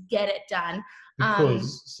you just get it done.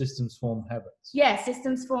 Because systems form habits. Yeah,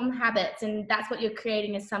 systems form habits, and that's what you're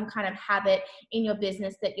creating, is some kind of habit in your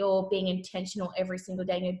business that you're being intentional every single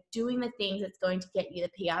day, and you're doing the things that's going to get you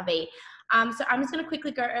the PRV. So I'm just going to quickly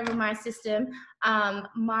go over my system.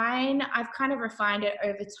 Mine, I've kind of refined it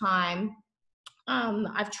over time.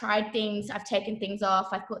 I've tried things, I've taken things off,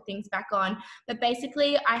 I've put things back on, but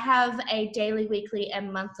basically I have a daily, weekly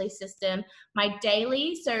and monthly system. My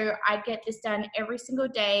daily, so I get this done every single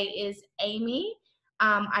day, is Amy.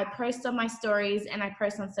 I post on my stories and I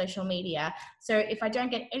post on social media. So if I don't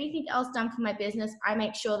get anything else done for my business, I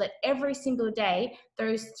make sure that every single day,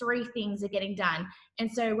 those three things are getting done.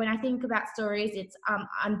 And so when I think about stories, it's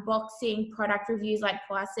unboxing, product reviews, like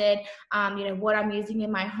Pua said, you know, what I'm using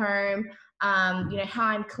in my home, you know, how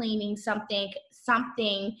I'm cleaning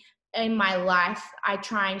something in my life, I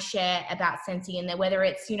try and share about Scentsy in there, whether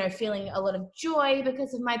it's, you know, feeling a lot of joy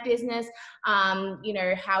because of my business, you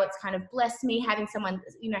know, how it's kind of blessed me having someone,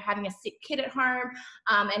 you know, having a sick kid at home,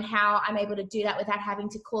 and how I'm able to do that without having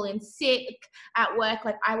to call in sick at work.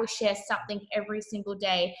 Like, I will share something every single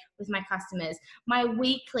day with my customers. My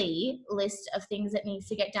weekly list of things that needs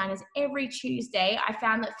to get done is every Tuesday. I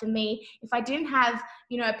found that for me, if I didn't have,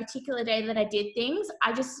 you know, a particular day that I did things,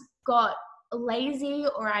 I just got lazy,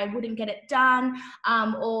 or I wouldn't get it done,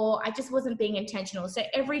 or I just wasn't being intentional. So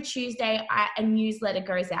every Tuesday a newsletter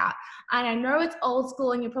goes out, and I know it's old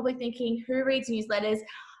school and you're probably thinking, who reads newsletters?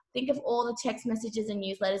 Think of all the text messages and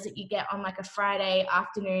newsletters that you get on like a Friday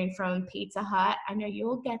afternoon from Pizza Hut. I know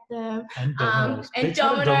you'll get them. And Domino's. And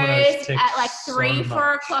Domino's at like 3,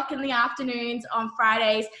 4 o'clock in the afternoons on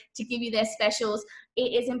Fridays to give you their specials.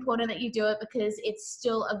 It is important that you do it, because it's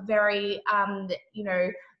still a very, you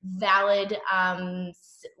know, valid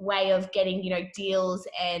way of getting, you know, deals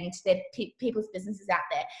and people's businesses out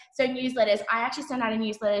there. So newsletters, I actually sent out a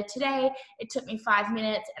newsletter today. It took me 5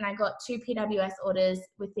 minutes and I got 2 PWS orders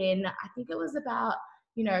within, I think it was about,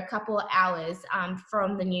 you know, a couple of hours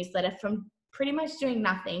from the newsletter, from pretty much doing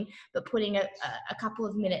nothing but putting a couple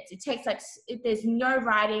of minutes. It takes like, there's no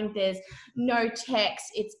writing, there's no text,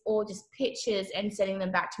 it's all just pictures and sending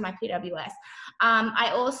them back to my PWS.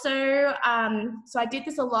 I also, so I did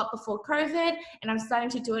this a lot before COVID, and I'm starting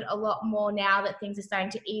to do it a lot more now that things are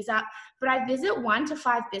starting to ease up, but I visit 1 to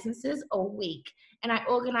 5 businesses a week, and I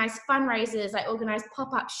organize fundraisers, I organize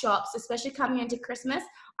pop-up shops, especially coming into Christmas.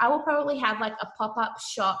 I will probably have like a pop-up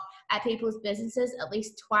shop at people's businesses at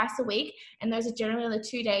least twice a week, and those are generally the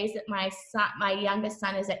 2 days that my youngest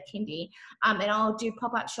son is at kindy. And I'll do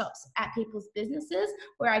pop-up shops at people's businesses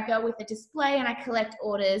where I go with a display and I collect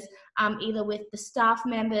orders, either with the staff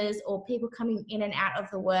members or people coming in and out of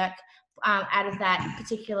the work, out of that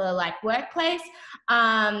particular like workplace.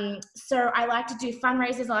 So I like to do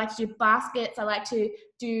fundraisers, I like to do baskets, I like to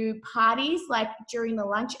do parties like during the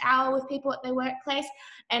lunch hour with people at their workplace.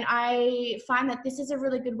 And I find that this is a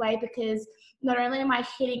really good way because not only am I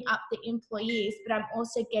hitting up the employees, but I'm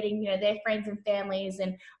also getting, their friends and families,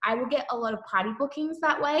 and I will get a lot of party bookings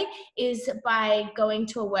that way, is by going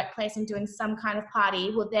to a workplace and doing some kind of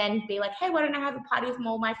party will then be like, hey, why don't I have a party with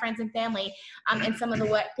all my friends and family and some of the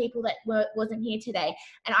work people that wasn't here today.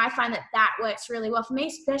 And I find that works really well for me,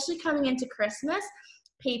 especially coming into Christmas.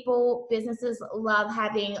 Businesses love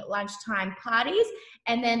having lunchtime parties,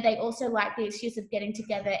 and then they also like the excuse of getting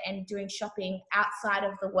together and doing shopping outside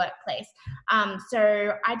of the workplace.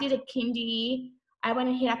 So I did a kindy. I went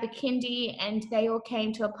and hit up a kindy, and they all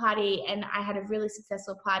came to a party, and I had a really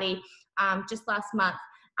successful party just last month.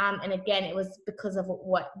 And again, it was because of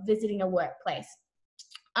visiting a workplace.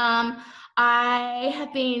 I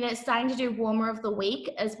have been starting to do warmer of the week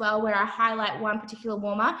as well, where I highlight one particular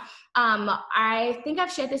warmer. I think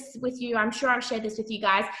I've shared this with you. I'm sure I've shared this with you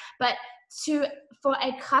guys, but for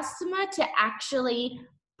a customer to actually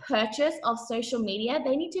purchase off social media,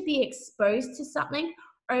 they need to be exposed to something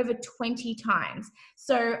over 20 times.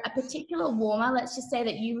 So a particular warmer, let's just say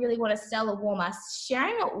that you really want to sell a warmer,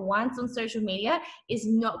 sharing it once on social media is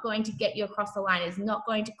not going to get you across the line, is not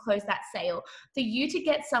going to close that sale. For you to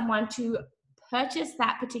get someone to purchase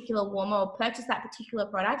that particular warmer or purchase that particular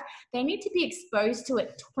product, they need to be exposed to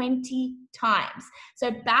it 20 times.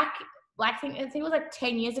 So back, I think it was like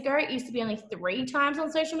 10 years ago, it used to be only 3 times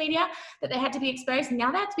on social media that they had to be exposed.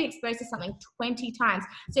 Now they have to be exposed to something 20 times.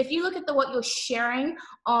 So if you look at what you're sharing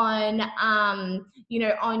on, on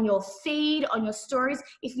your feed, on your stories,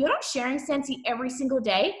 if you're not sharing Scentsy every single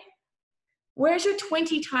day, where's your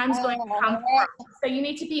 20 times going to come from? So you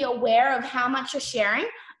need to be aware of how much you're sharing.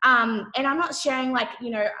 And I'm not sharing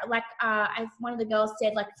as one of the girls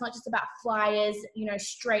said, it's not just about flyers,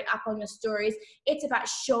 straight up on your stories. It's about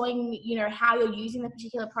showing, how you're using the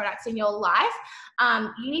particular products in your life.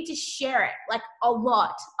 You need to share it a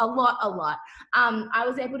lot. I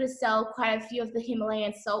was able to sell quite a few of the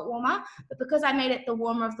Himalayan salt warmer, but because I made it the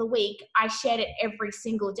warmer of the week, I shared it every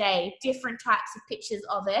single day, different types of pictures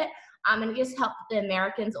of it. And it just helped the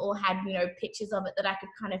Americans all had, pictures of it that I could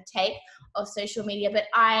kind of take of social media. But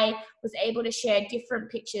I was able to share different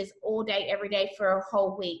pictures all day, every day for a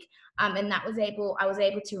whole week. And I was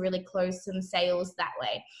able to really close some sales that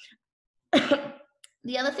way.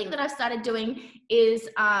 The other thing that I started doing is,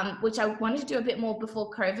 which I wanted to do a bit more before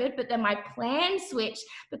COVID, but then my plan switched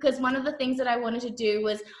because one of the things that I wanted to do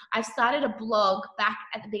was I started a blog back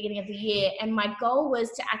at the beginning of the year, and my goal was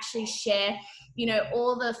to actually share,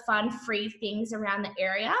 all the fun, free things around the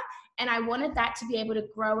area. And I wanted that to be able to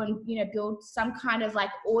grow and, build some kind of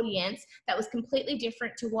audience that was completely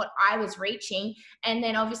different to what I was reaching. And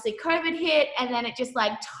then obviously COVID hit, and then it just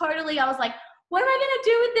totally, I was like, what am I going to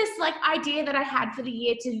do with this idea that I had for the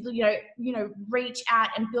year to, reach out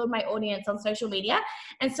and build my audience on social media?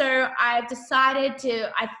 And so I've decided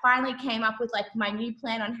I finally came up with my new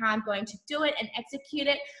plan on how I'm going to do it and execute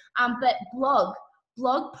it. But blog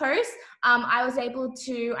posts,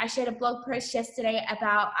 I shared a blog post yesterday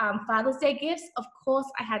about Father's Day gifts. Of course,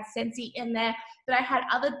 I had Scentsy in there, but I had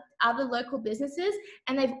other local businesses,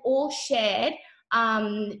 and they've all shared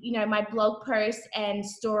my blog posts and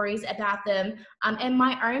stories about them, and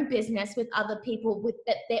my own business with other people with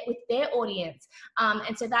their audience.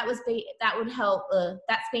 And so that's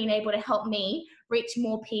been able to help me reach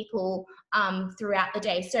more people throughout the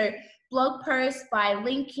day. So blog posts by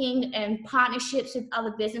linking and partnerships with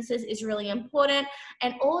other businesses is really important.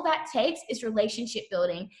 And all that takes is relationship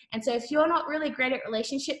building. And so if you're not really great at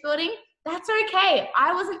relationship building, that's okay.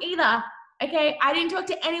 I wasn't either. Okay, I didn't talk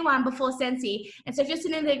to anyone before Scentsy. And so if you're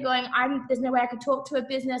sitting there going, there's no way I could talk to a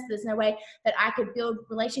business, there's no way that I could build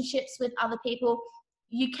relationships with other people,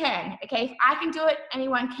 you can, okay? If I can do it,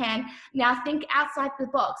 anyone can. Now think outside the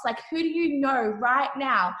box. Who do you know right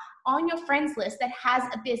now on your friends list that has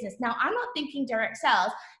a business? Now, I'm not thinking direct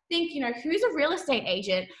sales. Think, who's a real estate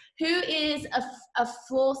agent? Who is a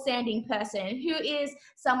floor sanding person? Who is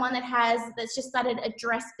someone that's just started a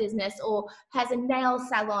dress business or has a nail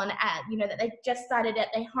salon that they just started at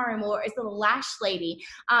their home, or is a lash lady?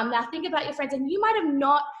 Now think about your friends, and you might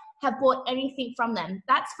not have bought anything from them.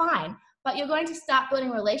 That's fine. But you're going to start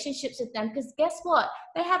building relationships with them, because guess what?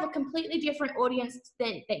 They have a completely different audience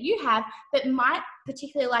that you have that might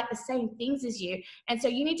particularly like the same things as you. And so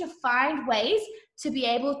you need to find ways to be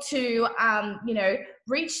able to,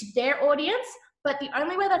 reach their audience. But the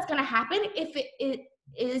only way that's going to happen is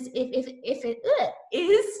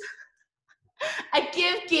a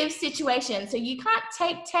give situation. So you can't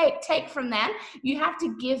take from them. You have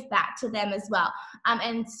to give back to them as well.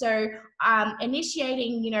 And so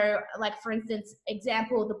initiating, like for instance,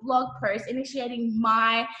 example, the blog post, initiating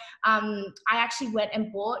my, I actually went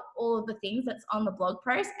and bought all of the things that's on the blog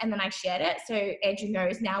post and then I shared it. So Andrew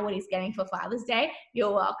knows now what he's getting for Father's Day.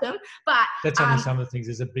 You're welcome. But that's only some of the things.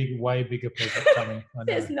 There's a way bigger present coming. I know.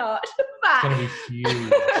 There's not. But, it's going to be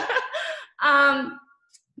huge.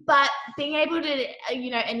 But being able to,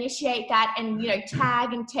 initiate that and,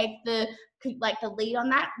 tag and take the lead on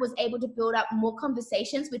that was able to build up more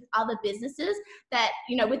conversations with other businesses that,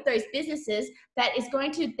 with those businesses that is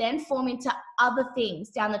going to then form into other things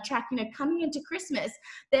down the track, coming into Christmas,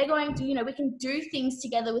 they're going to, we can do things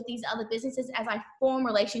together with these other businesses as I form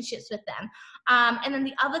relationships with them. And then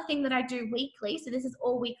the other thing that I do weekly, so this is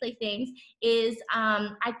all weekly things, is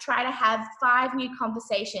I try to have 5 new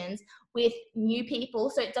conversations with new people.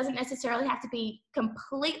 So it doesn't necessarily have to be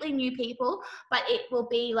completely new people, but it will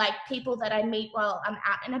be like people that I meet while I'm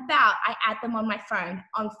out and about. I add them on my phone,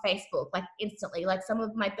 on Facebook, like instantly. Like some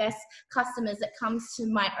of my best customers that comes to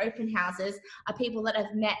my open houses are people that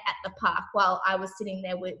I've met at the park while I was sitting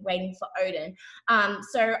there waiting for Odin.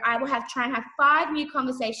 So I will try and have 5 new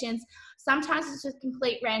conversations. Sometimes it's with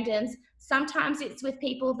complete randoms. Sometimes it's with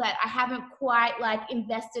people that I haven't quite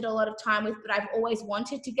invested a lot of time with, but I've always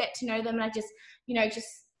wanted to get to know them. And I just,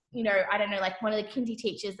 I don't know, like one of the kindy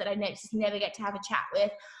teachers that I just never get to have a chat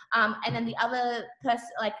with. And then the other person,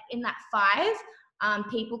 like in that 5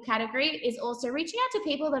 people category, is also reaching out to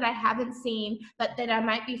people that I haven't seen, but that I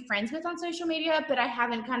might be friends with on social media, but I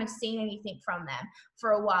haven't kind of seen anything from them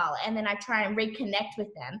for a while. And then I try and reconnect with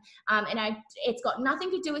them. It's got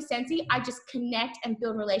nothing to do with Sensi. I just connect and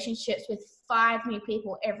build relationships with 5 new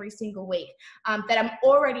people every single week that I'm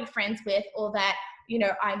already friends with or that,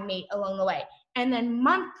 I meet along the way. And then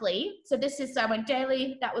monthly, so I went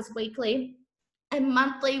daily, that was weekly. And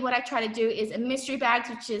monthly, what I try to do is a mystery bags,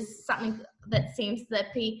 which is something that seems to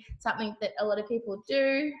be something that a lot of people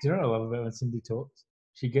do. Do you know what I love about when Cindy talks?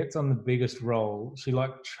 She gets on the biggest roll. She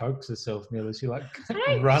chokes herself nearly. She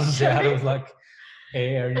runs out of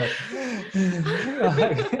air and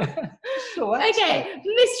Okay,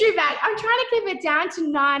 mystery bag. I'm trying to keep it down to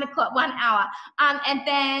 9 o'clock, 1 hour. And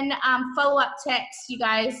then follow-up text, you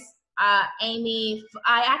guys. Amy,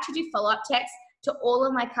 I actually do follow-up text to all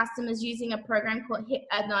of my customers using a program called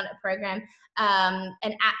an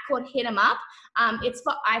app called Hit 'em Up. It's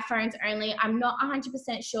for iPhones only. I'm not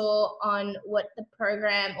 100% sure on what the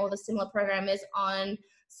program or the similar program is on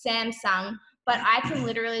Samsung, but I can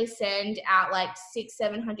literally send out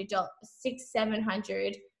 600 to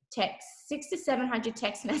 700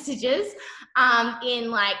 text messages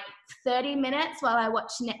in 30 minutes while I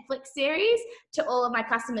watch Netflix series to all of my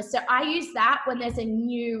customers. So I use that when there's a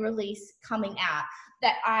new release coming out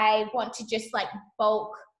that I want to just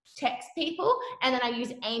bulk text people. And then I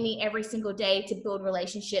use Amy every single day to build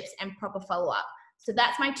relationships and proper follow-up. So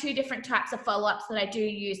that's my 2 different types of follow-ups that I do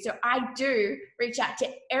use. So I do reach out to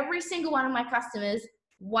every single one of my customers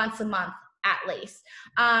once a month at least.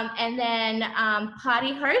 And then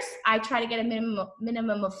party hosts, I try to get a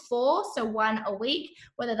minimum of 4, so 1 a week,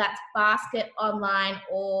 whether that's basket, online,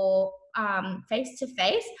 or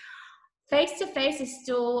face-to-face. Face-to-face is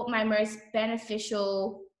still my most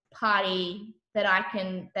beneficial party that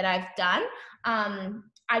I've done.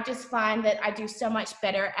 I just find that I do so much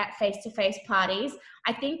better at face-to-face parties.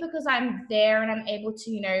 I think because I'm there and I'm able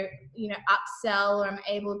to, upsell, or I'm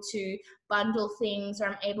able to bundle things, or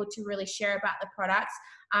I'm able to really share about the products,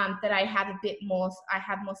 that I have more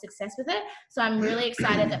success with it. So I'm really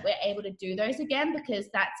excited that we're able to do those again, because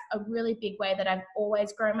that's a really big way that I've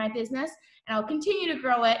always grown my business, and I'll continue to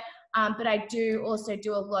grow it. But I do also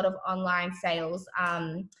do a lot of online sales.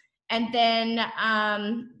 And then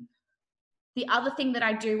the other thing that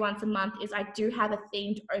I do once a month is I do have a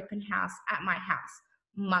themed open house at my house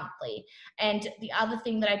monthly. And the other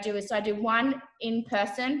thing that I do is, so I do 1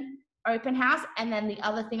 in-person open house, and then the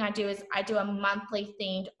other thing I do is I do a monthly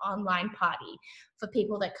themed online party for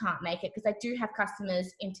people that can't make it, because I do have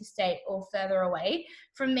customers interstate or further away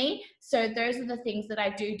from me. So those are the things that I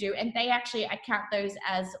do, and I count those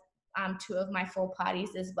as 2 of my 4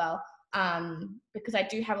 parties as well, because I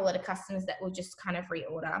do have a lot of customers that will just kind of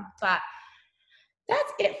reorder. But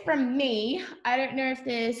that's it from me. I don't know if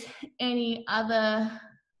there's any other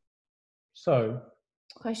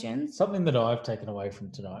questions. Something that I've taken away from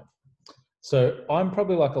tonight. So I'm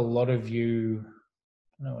probably like a lot of you,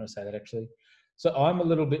 I don't want to say that actually. So I'm a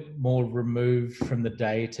little bit more removed from the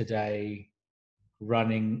day-to-day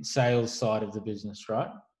running sales side of the business, right?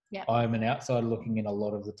 Yeah. I'm an outsider looking in a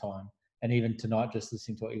lot of the time. and even tonight, just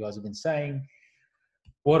listening to what you guys have been saying,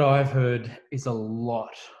 what I've heard is a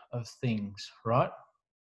lot of things, right?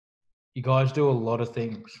 You guys do a lot of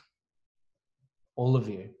things, all of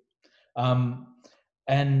you.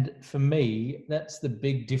 And for me, that's the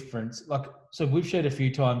big difference. Like, so we've shared a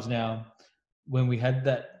few times now when we had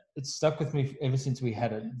that, it's stuck with me ever since we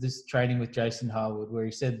had it, this training with Jason Harwood, where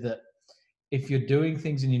he said that if you're doing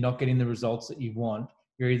things and you're not getting the results that you want,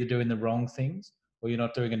 you're either doing the wrong things or you're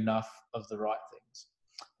not doing enough of the right things.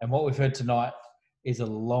 And what we've heard tonight is a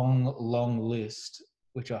long, long list,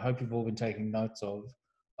 which I hope you've all been taking notes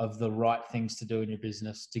of the right things to do in your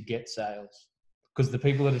business to get sales. Because the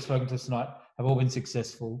people that have spoken to us tonight have all been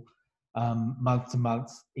successful month to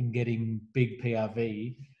month in getting big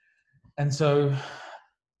PRV. And so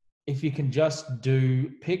if you can just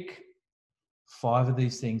pick 5 of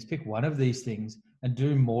these things, pick one of these things and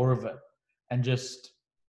do more of it. And just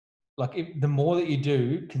like the more that you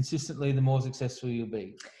do consistently, the more successful you'll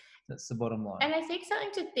be. That's the bottom line. And I think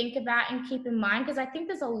something to think about and keep in mind, because I think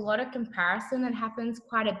there's a lot of comparison that happens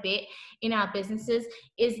quite a bit in our businesses,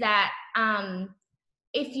 is that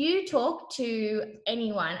if you talk to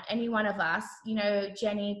any one of us, you know,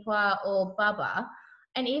 Jenny, Pua, or Baba,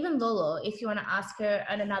 and even Lolo, if you want to ask her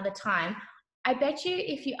at another time, I bet you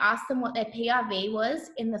if you ask them what their PRV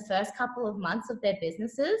was in the first couple of months of their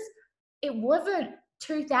businesses, it wasn't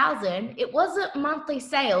 2,000. It wasn't monthly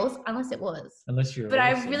sales, unless it was. Unless you're. But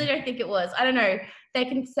awesome. I really don't think it was. I don't know. They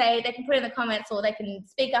can put it in the comments, or they can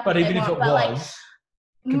speak up. But even if it was,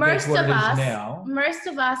 most of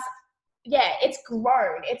us, yeah, it's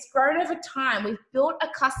grown. It's grown over time. We've built a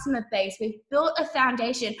customer base. We've built a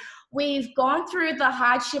foundation. We've gone through the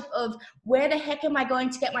hardship of where the heck am I going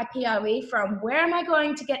to get my PRE from? Where am I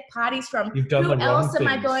going to get parties from? You've done who the wrong else am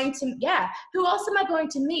I things. going to, who else am I going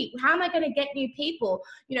to meet? How am I going to get new people?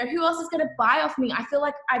 You know, who else is going to buy off me? I feel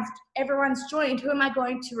like everyone's joined. Who am I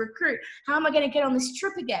going to recruit? How am I going to get on this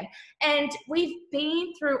trip again? And we've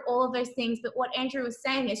been through all of those things, but what Andrew was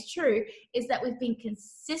saying is true, is that we've been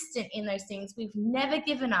consistent in those things. We've never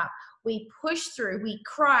given up. We push through, we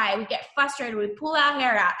cry, we get frustrated, we pull our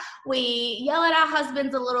hair out, we yell at our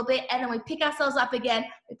husbands a little bit, and then we pick ourselves up again,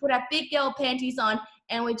 we put our big girl panties on,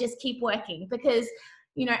 and we just keep working. Because,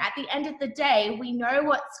 you know, at the end of the day, we know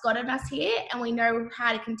what's gotten us here, and we know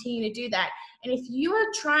how to continue to do that. And if you are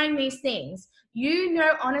trying these things, you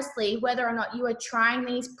know honestly whether or not you are trying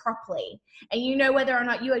these properly, and you know whether or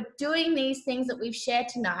not you are doing these things that we've shared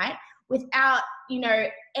tonight without, you know,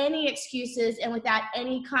 any excuses and without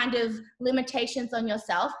any kind of limitations on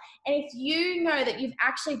yourself. And if you know that you've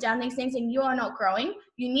actually done these things and you are not growing,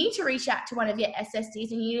 you need to reach out to one of your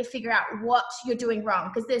SSDs and you need to figure out what you're doing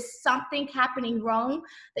wrong, because there's something happening wrong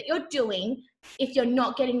that you're doing if you're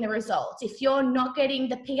not getting the results. If you're not getting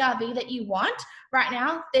the PRV that you want right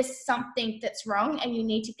now, there's something that's wrong, and you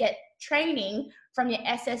need to get training from your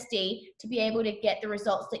SSD to be able to get the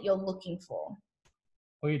results that you're looking for.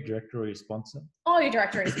 Or your director or your sponsor. Or your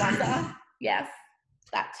director or your sponsor. Yes,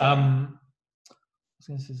 that too. I was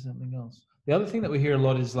going to say something else. The other thing that we hear a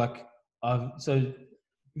lot is like, so if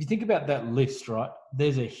you think about that list, right,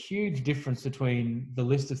 there's a huge difference between the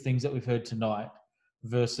list of things that we've heard tonight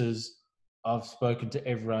versus I've spoken to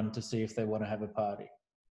everyone to see if they want to have a party.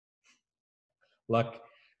 Like,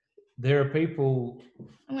 there are people...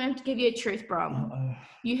 I'm going to have to give you a truth, bro.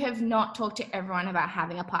 You have not talked to everyone about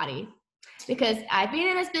having a party. Because I've been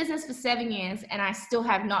in this business for 7 years and I still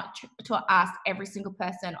have not asked every single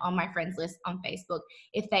person on my friends list on Facebook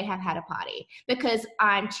if they have had a party, because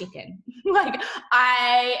I'm chicken. Like,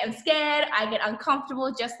 I am scared. I get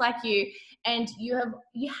uncomfortable just like you. And you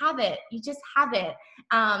have it. You just have it.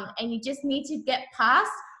 And you just need to get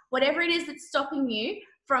past whatever it is that's stopping you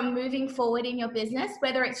from moving forward in your business,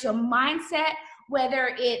 whether it's your mindset,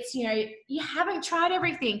 whether it's, you know, you haven't tried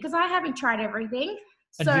everything, because I haven't tried everything.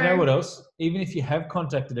 And do you know what else? Even if you have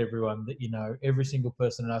contacted everyone that you know, every single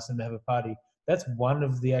person, and asked them to have a party, that's one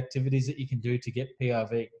of the activities that you can do to get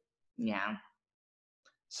PRV. Yeah.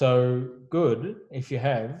 So good if you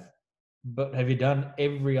have, but have you done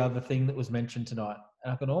every other thing that was mentioned tonight?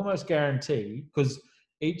 And I can almost guarantee, because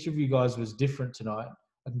each of you guys was different tonight,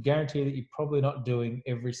 I can guarantee that you're probably not doing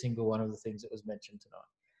every single one of the things that was mentioned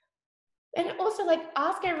tonight. And also, like,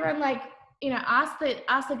 ask everyone, like, you know, ask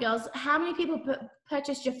the girls, how many people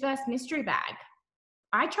purchased your first mystery bag?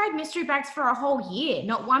 I tried mystery bags for a whole year.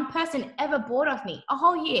 Not one person ever bought off me. A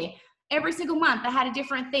whole year. Every single month, I had a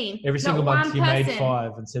different theme. Every single month, you made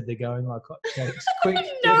 5 and said they're going like hotcakes. Quick.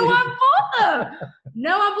 No one bought them.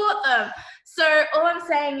 No one bought them. So all I'm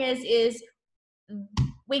saying is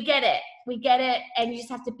we get it. We get it. And you just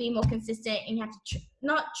have to be more consistent, and you have to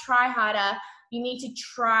not try harder, you need to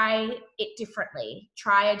try it differently,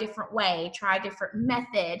 try a different way, try a different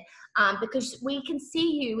method, because we can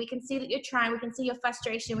see you, we can see that you're trying, we can see your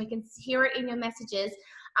frustration, we can hear it in your messages,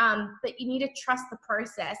 but you need to trust the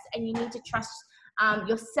process, and you need to trust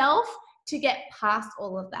yourself to get past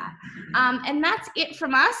all of that. And that's it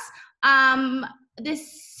from us.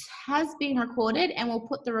 This has been recorded, and we'll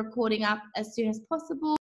put the recording up as soon as possible.